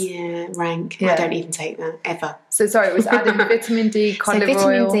 that's rank. Yeah. I don't even take that ever. So sorry, it was adding vitamin D, cod liver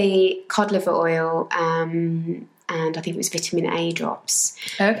oil. Vitamin D, cod liver oil. And I think it was vitamin A drops.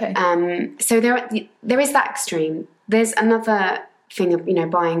 Okay. So there is that extreme. There's another thing of,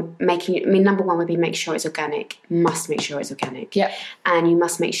 number one would be make sure it's organic. Must make sure it's organic. Yeah. And you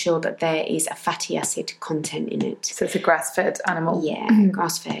must make sure that there is a fatty acid content in it. So it's a grass-fed animal. Yeah,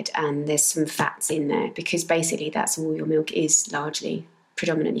 grass-fed, and there's some fats in there, because basically that's all your milk is, largely,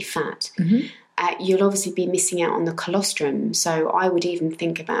 predominantly fat. Mm-hmm. You'll obviously be missing out on the colostrum. So I would even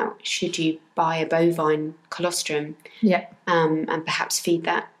think about, should you buy a bovine colostrum? Yeah. And perhaps feed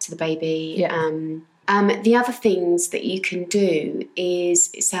that to the baby. Yeah. The other things that you can do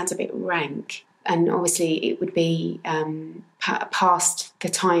is, it sounds a bit rank, and obviously it would be past the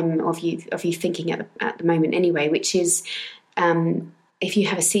time of you thinking at the moment anyway, which is if you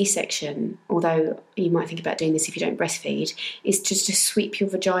have a C-section, although you might think about doing this if you don't breastfeed, is just to sweep your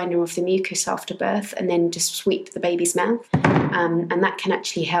vagina of the mucus after birth, and then just sweep the baby's mouth. And that can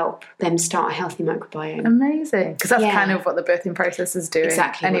actually help them start a healthy microbiome. Amazing. Because that's kind of what the birthing process is doing.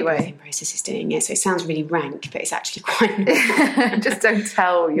 Exactly anyway. What the birthing process is doing, So it sounds really rank, but it's actually quite... Just don't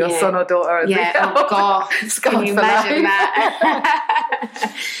tell your son or daughter. Oh, God. Can you imagine that?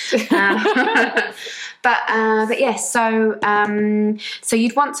 But yes, so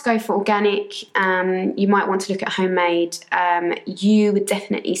you'd want to go for organic. You might want to look at homemade. You would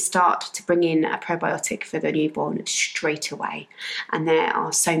definitely start to bring in a probiotic for the newborn straight away, and there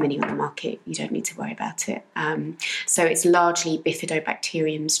are so many on the market. You don't need to worry about it. So it's largely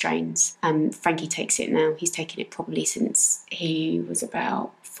Bifidobacterium strains. Frankie takes it now. He's taken it probably since he was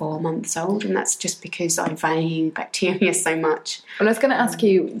about 4 months old, and that's just because I value bacteria so much. Well, I was going to ask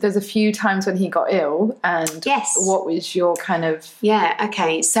you, there's a few times when he got ill, school, and yes, what was your kind of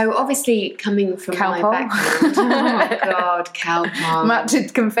okay. So obviously coming from my background, oh god, Calpol. Matt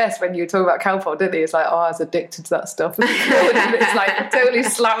did confess when you were talking about Calpol, didn't he? It's like, I was addicted to that stuff. It's like totally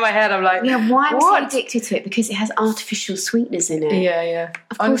slapped my head. I'm like, why was he addicted to it? Because it has artificial sweeteners in it. Yeah.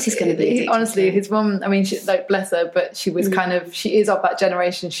 Of course he's going to be addicted. Honestly, his mum, I mean, she, like, bless her, but she was kind of, she is of that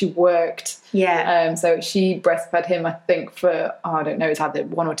generation. She worked. Yeah. So she breastfed him, I think, for, I don't know, it's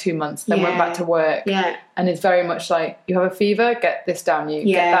had 1 or 2 months, then went back to work. Yeah. And it's very much like, you have a fever, get this down you,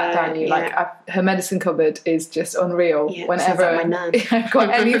 get that down you. Like, her medicine cupboard is just unreal. Yeah, whenever I've got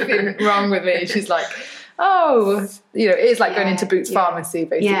anything wrong with me, she's like, oh, you know, it is like going into Boots Pharmacy,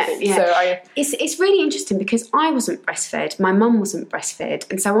 basically. Yeah. So it's really interesting because I wasn't breastfed, my mum wasn't breastfed,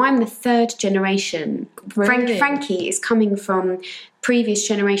 and so I'm the third generation. Really? Frankie is coming from previous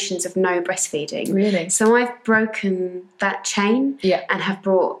generations of no breastfeeding. Really? So I've broken that chain and have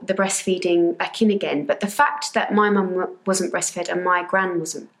brought the breastfeeding back in again. But the fact that my mum wasn't breastfed and my gran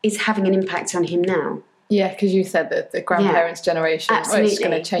wasn't is having an impact on him now. Yeah, because you said that the grandparents' generation is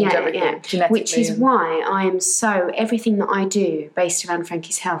going to change everything genetically. Which is why I am everything that I do based around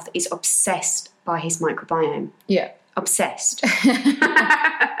Frankie's health is obsessed by his microbiome. Yeah. Obsessed.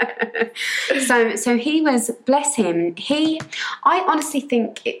 So he was, bless him, I honestly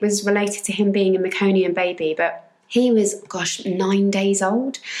think it was related to him being a meconium baby, but he was, 9 days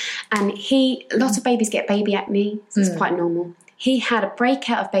old, and lots of babies get baby acne, so it's quite normal. He had a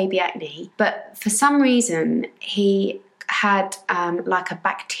breakout of baby acne, but for some reason he had like a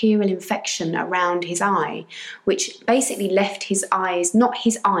bacterial infection around his eye, which basically left his eyes, not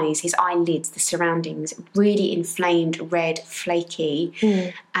his eyes, his eyelids, the surroundings, really inflamed, red,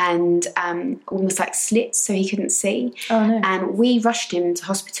 flaky, and almost like slits so he couldn't see. Oh, no. And we rushed him to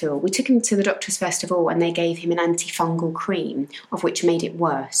hospital. We took him to the doctors first of all, and they gave him an antifungal cream, of which made it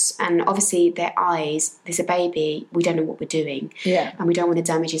worse. And obviously their eyes, there's a baby, we don't know what we're doing. Yeah. And we don't want to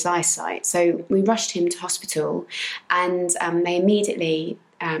damage his eyesight. So we rushed him to hospital, and they immediately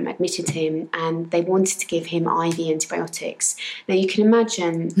admitted him, and they wanted to give him IV antibiotics. Now you can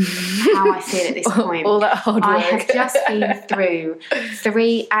imagine how I feel at this point. All that hard work. I have just been through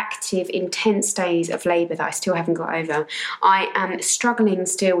 3 active, intense days of labour that I still haven't got over. I am struggling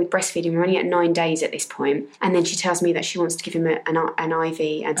still with breastfeeding. We're only at 9 days at this point, and then she tells me that she wants to give him an IV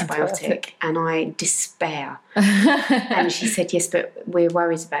antibiotic, and I despair. And she said, yes, but we're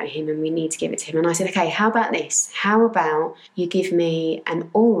worried about him and we need to give it to him. And I said, okay, how about this? How about you give me an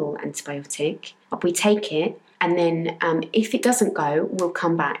oral antibiotic, we take it, and then if it doesn't go, we'll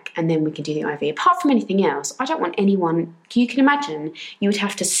come back and then we can do the IV. Apart from anything else, I don't want anyone, you can imagine you would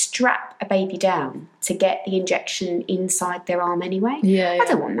have to strap a baby down to get the injection inside their arm anyway. Yeah. I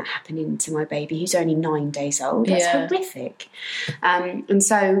don't want that happening to my baby who's only 9 days old. That's horrific. And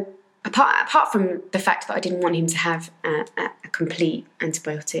so apart from the fact that I didn't want him to have a complete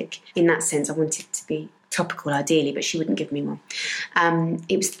antibiotic, in that sense, I wanted it to be topical ideally, but she wouldn't give me one.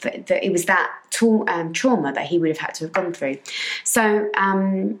 It was that trauma that he would have had to have gone through. So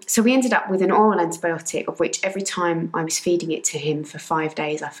we ended up with an oral antibiotic, of which every time I was feeding it to him for 5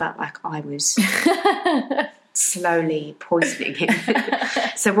 days, I felt like I was slowly poisoning him.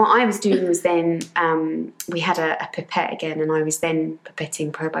 So what I was doing was then we had a pipette again, and I was then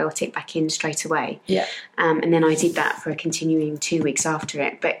pipetting probiotic back in straight away. Yeah. And then I did that for a continuing 2 weeks after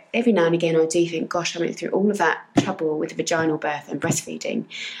it. But every now and again I do think, gosh, I went through all of that trouble with vaginal birth and breastfeeding,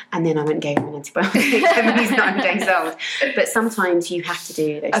 and then I went and gave him an antibiotic when he's 9 days old. But sometimes you have to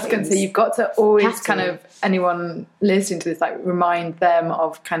do those things. I was going to say, you've got to always kind of, anyone listening to this, like, remind them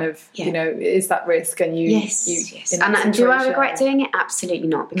of kind of, you know, is that risk, and you... Yes. And do I regret doing it? Absolutely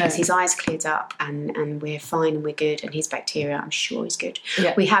not, because his eyes cleared up and we're fine and we're good, and his bacteria, I'm sure, is good.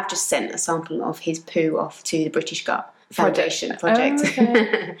 Yeah. We have just sent a sample of his poo off to the British Gut Foundation project. Oh,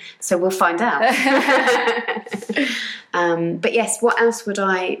 okay. So we'll find out. But yes, what else would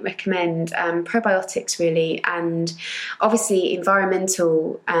I recommend? Probiotics, really, and obviously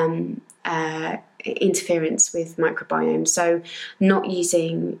environmental interference with microbiome. So not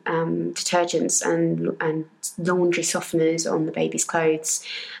using detergents and laundry softeners on the baby's clothes,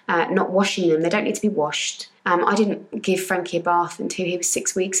 not washing them. They don't need to be washed. I didn't give Frankie a bath until he was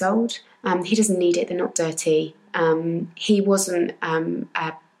 6 weeks old. He doesn't need it. They're not dirty. He wasn't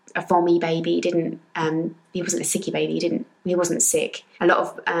a vommy baby. He wasn't a sicky baby. He wasn't sick. A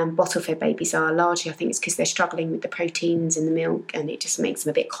lot of bottle-fed babies are. Largely, I think it's because they're struggling with the proteins in the milk, and it just makes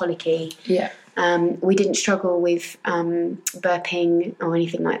them a bit colicky. Yeah. We didn't struggle with burping or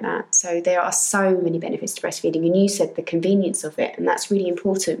anything like that. So there are so many benefits to breastfeeding. And you said the convenience of it, and that's really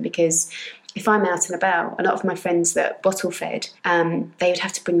important because if I'm out and about, a lot of my friends that bottle fed, they would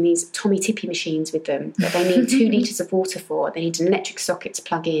have to bring these Tommy Tippy machines with them that they need 2 litres of water for. They need an electric socket to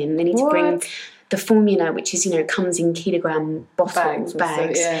plug in. They need to bring the formula, which is, comes in kilogram bottles,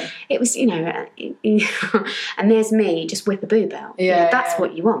 bags. Yeah. It was, and there's me, just whip a boob out. That's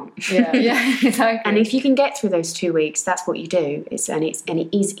what you want. Yeah, exactly. And if you can get through those 2 weeks, that's what you do. It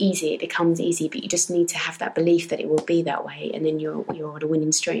is easy. It becomes easy, but you just need to have that belief that it will be that way, and then you're on a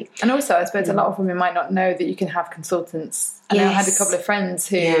winning streak. And also, I suppose a lot of women might not know that you can have consultants. I know I had a couple of friends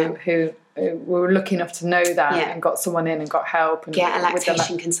who were lucky enough to know that and got someone in and got help. And a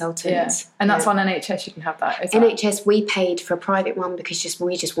lactation consultant. Yeah. And that's on NHS, you can have that. NHS, we paid for a private one because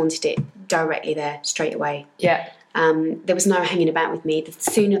we just wanted it directly there, straight away. Yeah. There was no hanging about with me. The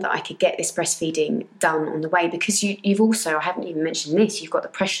sooner that I could get this breastfeeding done on the way, because you've also, I haven't even mentioned this, you've got the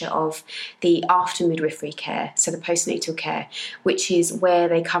pressure of the after midwifery care, so the postnatal care, which is where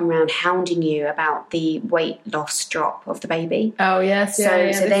they come around hounding you about the weight loss drop of the baby. Oh yes, So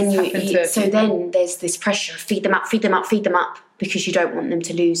then there's this pressure: feed them up, feed them up, feed them up. Because you don't want them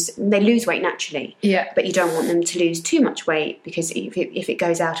to lose. They lose weight naturally, but you don't want them to lose too much weight, because if it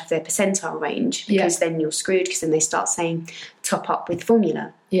goes out of their percentile range, because then you're screwed, because then they start saying top up with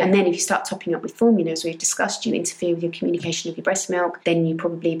formula. And then if you start topping up with formula, as we've discussed, you interfere with your communication of your breast milk, then you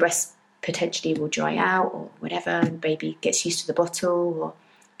probably breast potentially will dry out or whatever, the baby gets used to the bottle, or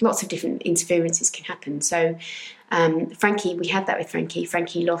lots of different interferences can happen. So Frankie, we had that with Frankie.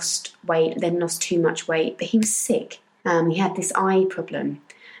 Frankie lost weight, then lost too much weight, but he was sick. He had this eye problem,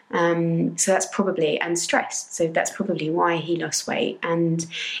 so that's probably, and stress, so that's probably why he lost weight. And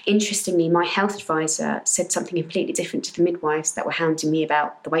interestingly, my health advisor said something completely different to the midwives that were hounding me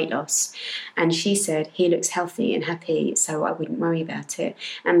about the weight loss, and she said he looks healthy and happy, so I wouldn't worry about it.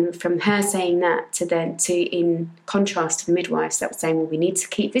 And from her saying that to in contrast to the midwives that were saying, well, we need to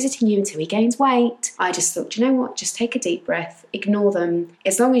keep visiting you until he gains weight, I just thought, do you know what, just take a deep breath, ignore them,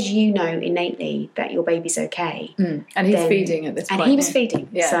 as long as you know innately that your baby's okay. And he's feeding at this point. And he was feeding,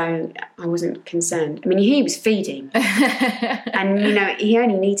 so I wasn't concerned. I mean, he was feeding. And, he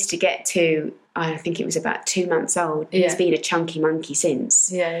only needed to get to, I think it was about 2 months old. He's been a chunky monkey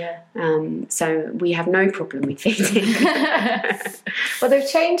since. So we have no problem with feeding. Well, they've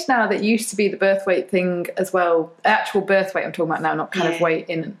changed now. That used to be the birth weight thing as well. Actual birth weight I'm talking about now, not kind of weight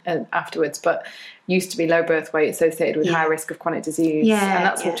in afterwards, but used to be low birth weight associated with high risk of chronic disease. And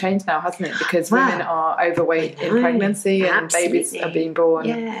that's all changed now, hasn't it? Because women are overweight in pregnancy, and babies are being born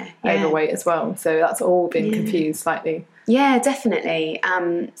overweight as well. So that's all been confused slightly. Yeah, definitely.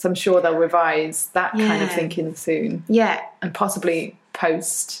 So I'm sure they'll revise that kind of thinking soon. And possibly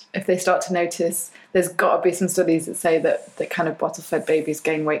post, if they start to notice, there's got to be some studies that say that the kind of bottle-fed babies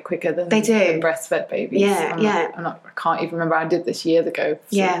gain weight quicker than breastfed babies. I can't even remember. I did this years ago.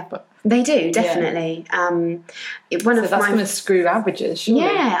 But they do, definitely. That's going to screw averages, surely.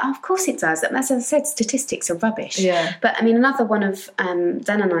 Yeah, of course it does. As I said, statistics are rubbish. But, I mean, another one of Dan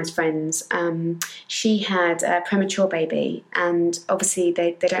and I's friends, she had a premature baby, and obviously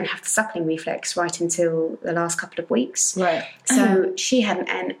they don't have the suckling reflex right until the last couple of weeks. So she had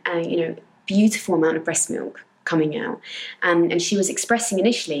an beautiful amount of breast milk coming out, and she was expressing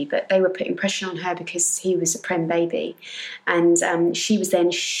initially, but they were putting pressure on her because he was a prem baby, and she was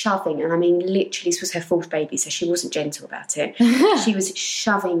then shoving, and I mean literally this was her fourth baby, so she wasn't gentle about it. She was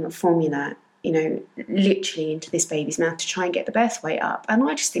shoving formula literally into this baby's mouth to try and get the birth weight up, and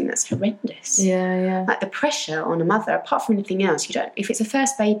I just think that's horrendous. Like the pressure on a mother, apart from anything else, if it's a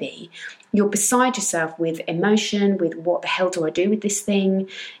first baby, you're beside yourself with emotion, with what the hell do I do with this thing?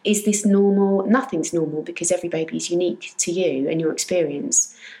 Is this normal? Nothing's normal, because every baby is unique to you and your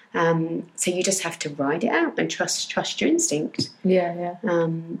experience. So you just have to ride it out and trust your instinct.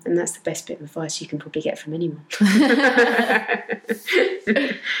 And that's the best bit of advice you can probably get from anyone.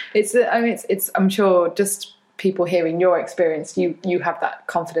 I'm sure just people hearing your experience, you have that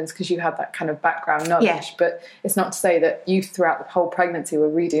confidence because you have that kind of background knowledge, but it's not to say that you throughout the whole pregnancy were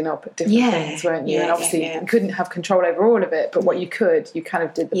reading up at different things, weren't you? And obviously you couldn't have control over all of it, but what you could, you kind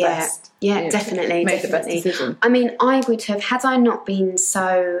of did the best. Definitely. Made the best decision. I mean, I would have, had I not been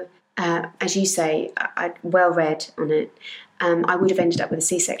so, as you say, well read on it, I would have ended up with a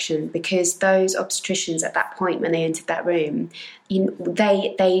C-section, because those obstetricians at that point, when they entered that room,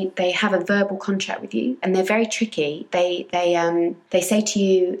 they have a verbal contract with you, and they're very tricky. They say to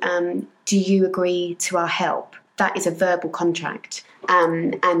you, do you agree to our help? That is a verbal contract,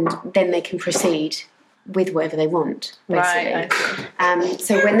 and then they can proceed with whatever they want, basically. Right,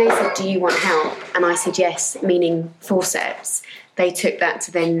 so when they said, do you want help? And I said yes, meaning forceps, they took that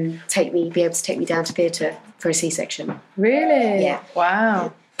to then be able to take me down to theatre for a C-section. Really? Yeah.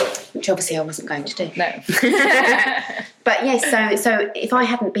 Wow. Which obviously I wasn't going to do. No. But yes, so if I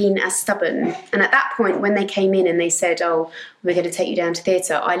hadn't been as stubborn, and at that point when they came in and they said, oh, we're going to take you down to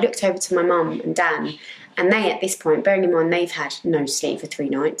theatre, I looked over to my mum and Dan, and they, at this point, bearing in mind they've had no sleep for 3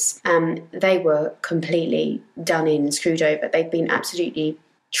 nights, they were completely done in and screwed over. They've been absolutely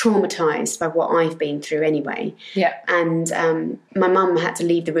traumatised by what I've been through anyway. Yeah. And my mum had to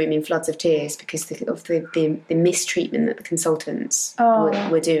leave the room in floods of tears because of the mistreatment that the consultants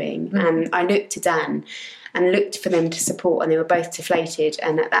were doing. And I looked to Dan and looked for them to support, and they were both deflated.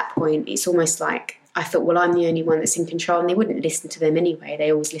 And at that point, it's almost like I thought, well, I'm the only one that's in control, and they wouldn't listen to them anyway.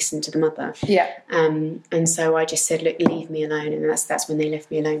 They always listened to the mother. Yeah. And so I just said, look, leave me alone. And that's when they left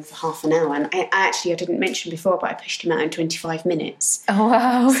me alone for half an hour. And I didn't mention before, but I pushed him out in 25 minutes. Oh,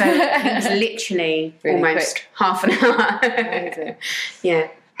 wow. So it was literally really almost quick. Half an hour. Amazing. Yeah.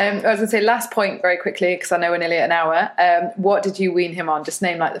 I was going to say, last point very quickly, because I know we're nearly at an hour. What did you wean him on? Just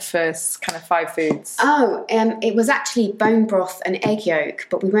name like the first kind of 5 foods. Oh, it was actually bone broth and egg yolk,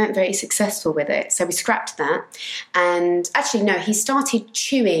 but we weren't very successful with it. So we scrapped that. And actually, no, he started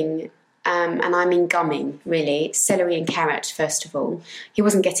chewing, and I mean gumming, really, celery and carrot, first of all. He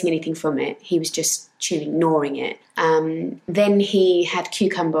wasn't getting anything from it. He was just chewing, gnawing it. Then he had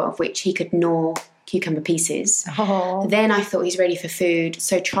cucumber, of which he could gnaw cucumber pieces. Oh. Then I thought he's ready for food,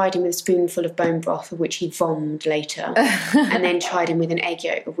 so tried him with a spoonful of bone broth, of which he vommed later, and then tried him with an egg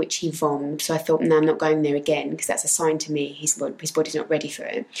yolk, of which he vommed. So I thought, no, I'm not going there again, because that's a sign to me his body's not ready for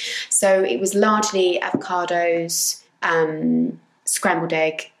it. So it was largely avocados, scrambled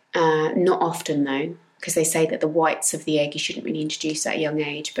egg, not often though, because they say that the whites of the egg you shouldn't really introduce at a young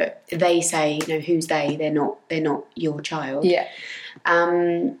age, but they say, who's they? They're not your child. Yeah.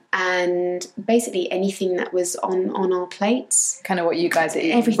 And basically anything that was on our plates. Kind of what you guys are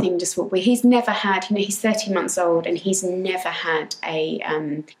eating. Everything, just what he's never had. He's 13 months old and he's never had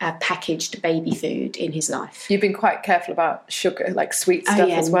a packaged baby food in his life. You've been quite careful about sugar, like sweet stuff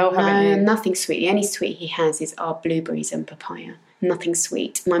as well, haven't you? Nothing sweet. The only sweet he has are blueberries and papaya. Nothing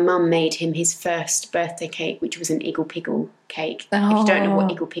sweet. My mum made him his first birthday cake, which was an Iggle Piggle cake. Oh. If you don't know what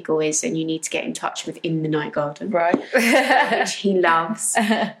Iggle Piggle is, then you need to get in touch with In the Night Garden. Right. Which he loves.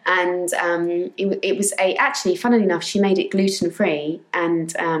 And it was actually, funnily enough, she made it gluten-free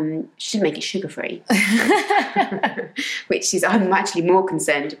and she didn't make it sugar-free, which I'm actually more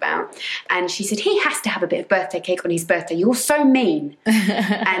concerned about. And she said, he has to have a bit of birthday cake on his birthday. You're so mean.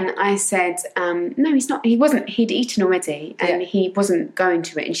 And I said, no, he's not. He wasn't. He'd eaten already and he wasn't going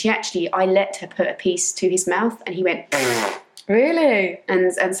to it. And I let her put a piece to his mouth and he went... Really?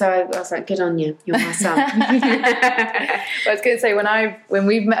 And so I was like, good on you, you're my son. I was going to say, when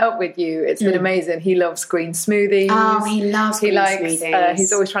we've met up with you, it's been amazing. He loves green smoothies. Oh, he loves green smoothies.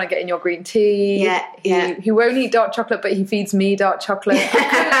 He's always trying to get in your green tea. Yeah. He won't eat dark chocolate, but he feeds me dark chocolate.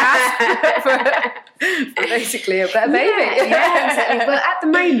 I couldn't ask for basically a better baby. Yeah, exactly. Well, at the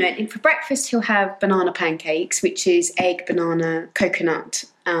moment, for breakfast, he'll have banana pancakes, which is egg, banana, coconut,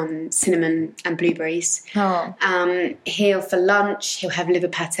 cinnamon and blueberries. For lunch he'll have liver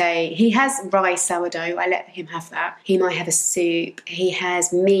pate. He has rye sourdough. I let him have that. He might have a soup. He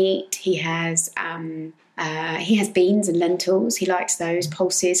has meat. He has beans and lentils. He likes those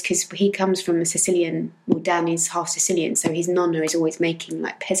pulses because he comes from a Sicilian. Well, Dan is half Sicilian, so his nonna is always making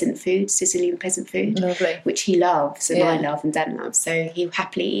like peasant food, Sicilian peasant food. Lovely. Which he loves and I love and Dan loves. So he'll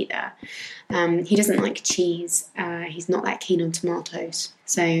happily eat that. He doesn't like cheese. He's not that keen on tomatoes.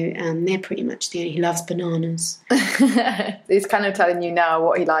 So they're pretty much the only... He loves bananas. He's kind of telling you now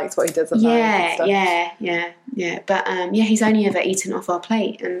what he likes, what he doesn't like. Yeah. But he's only ever eaten off our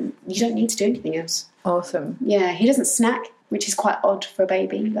plate and you don't need to do anything else. Awesome. Yeah, he doesn't snack, which is quite odd for a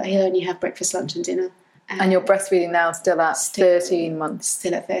baby. Like he'll only have breakfast, lunch and dinner. And you're breastfeeding now still at 13 months?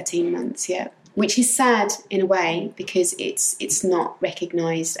 Still at 13 months, yeah. Which is sad in a way because it's not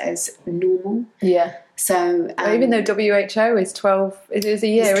recognised as normal. Yeah. So even though WHO is 12, it is a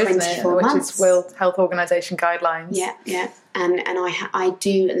year, isn't it? Months. Which is World Health Organization guidelines. Yeah. And I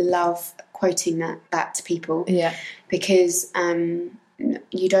do love quoting that to people. Yeah. Because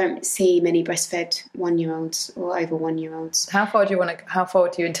you don't see many breastfed 1-year-olds or over 1-year-olds. How far do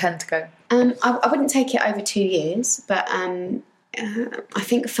you intend to go? I wouldn't take it over 2 years, but I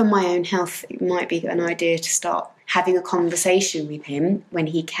think for my own health, it might be an idea to start having a conversation with him when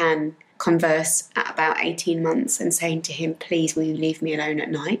he can converse at about 18 months and saying to him, please, will you leave me alone at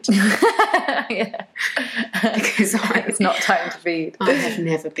night? Yeah. Because It's not time to feed. I have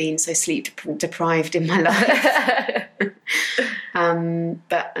never been so sleep deprived in my life.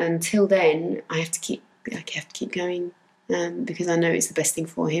 But until then, I have to keep going because I know it's the best thing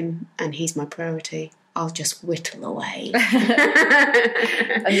for him and he's my priority. I'll just whittle away.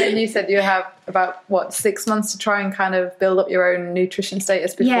 And then you said you have about 6 months to try and kind of build up your own nutrition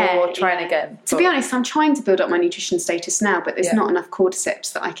status before trying again. To be honest, I'm trying to build up my nutrition status now, but there's not enough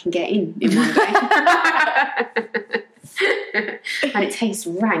cordyceps that I can get in one day. And it tastes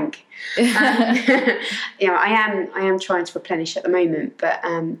rank. I am trying to replenish at the moment, but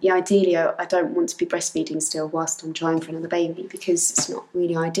ideally I don't want to be breastfeeding still whilst I'm trying for another baby, because it's not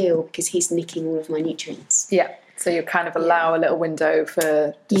really ideal, because he's nicking all of my nutrients. Yeah. So you kind of allow a little window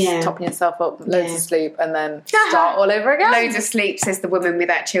for just topping yourself up, loads of sleep, and then start all over again. Loads of sleep, says the woman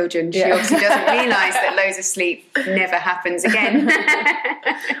without children. She obviously doesn't realise that loads of sleep never happens again.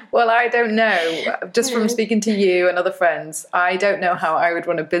 Well, I don't know. Just from speaking to you and other friends, I don't know how I would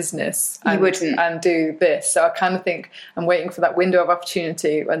run a business and do this. So I kind of think I'm waiting for that window of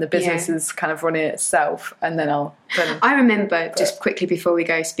opportunity when the business is kind of running itself, and then I remember, just quickly before we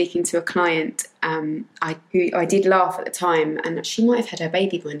go, speaking to a client who I did laugh at the time, and she might have had her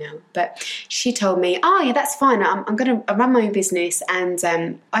baby by now, but she told me, that's fine, I'm going to run my own business, and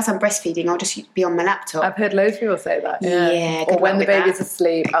as I'm breastfeeding, I'll just be on my laptop. I've heard loads of people say that. Yeah. Or when the baby's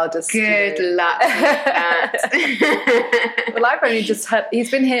asleep, I'll just... Good luck with that. Well, I've only just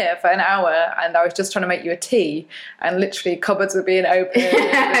he's been here for an hour, and I was just trying to make you a tea, and literally cupboards were being opened,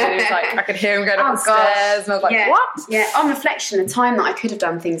 and he was like, I could hear him going up the stairs, and I was like, what? Yeah, on reflection, the time that I could have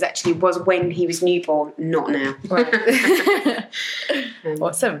done things actually was when he was newborn, not now. Right.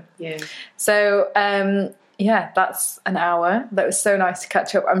 Awesome. Yeah. So, that's an hour. That was so nice to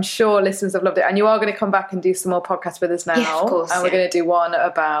catch up. I'm sure listeners have loved it. And you are going to come back and do some more podcasts with us now. Yeah, of course. And we're going to do one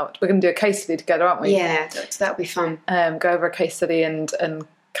we're going to do a case study together, aren't we? Yeah, that'll be fun. Go over a case study and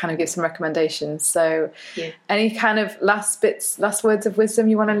kind of give some recommendations. So any kind of last words of wisdom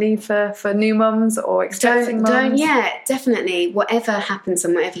you want to leave for new mums or expecting mums? Definitely. Whatever happens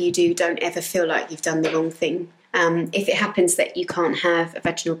and whatever you do, don't ever feel like you've done the wrong thing. If it happens that you can't have a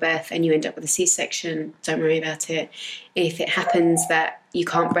vaginal birth and you end up with a C-section, don't worry about it. If it happens that you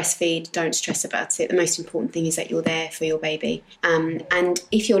can't breastfeed, don't stress about it. The most important thing is that you're there for your baby. And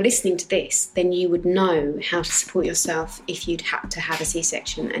if you're listening to this, then you would know how to support yourself if you'd have to have a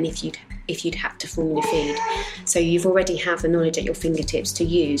C-section and if you'd have to formula feed. So you've already have the knowledge at your fingertips to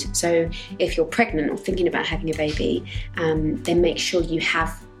use. So if you're pregnant or thinking about having a baby, then make sure you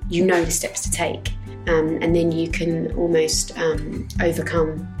know the steps to take. And then you can almost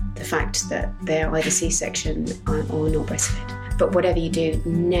overcome the fact that they're either C-section or not breastfed. But whatever you do,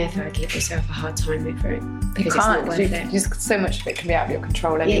 never give yourself a hard time over it. You can't. Just so much of it can be out of your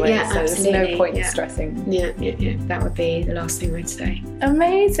control anyway. So there's no point in stressing. Yeah. That would be the last thing I'd say.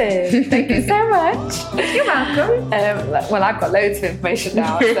 Amazing. Thank you so much. You're welcome. Well, I've got loads of information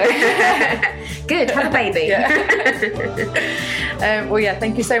now. So. Good. Have a baby.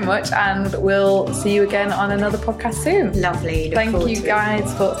 Thank you so much, and we'll see you again on another podcast soon. Lovely. Thank you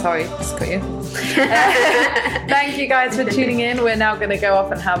guys for... Sorry, just cut you. Thank you guys for tuning in. We're now going to go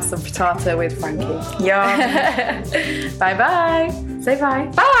off and have some frittata with Frankie. Yeah. Bye-bye. Say bye.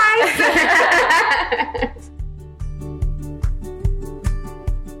 Bye.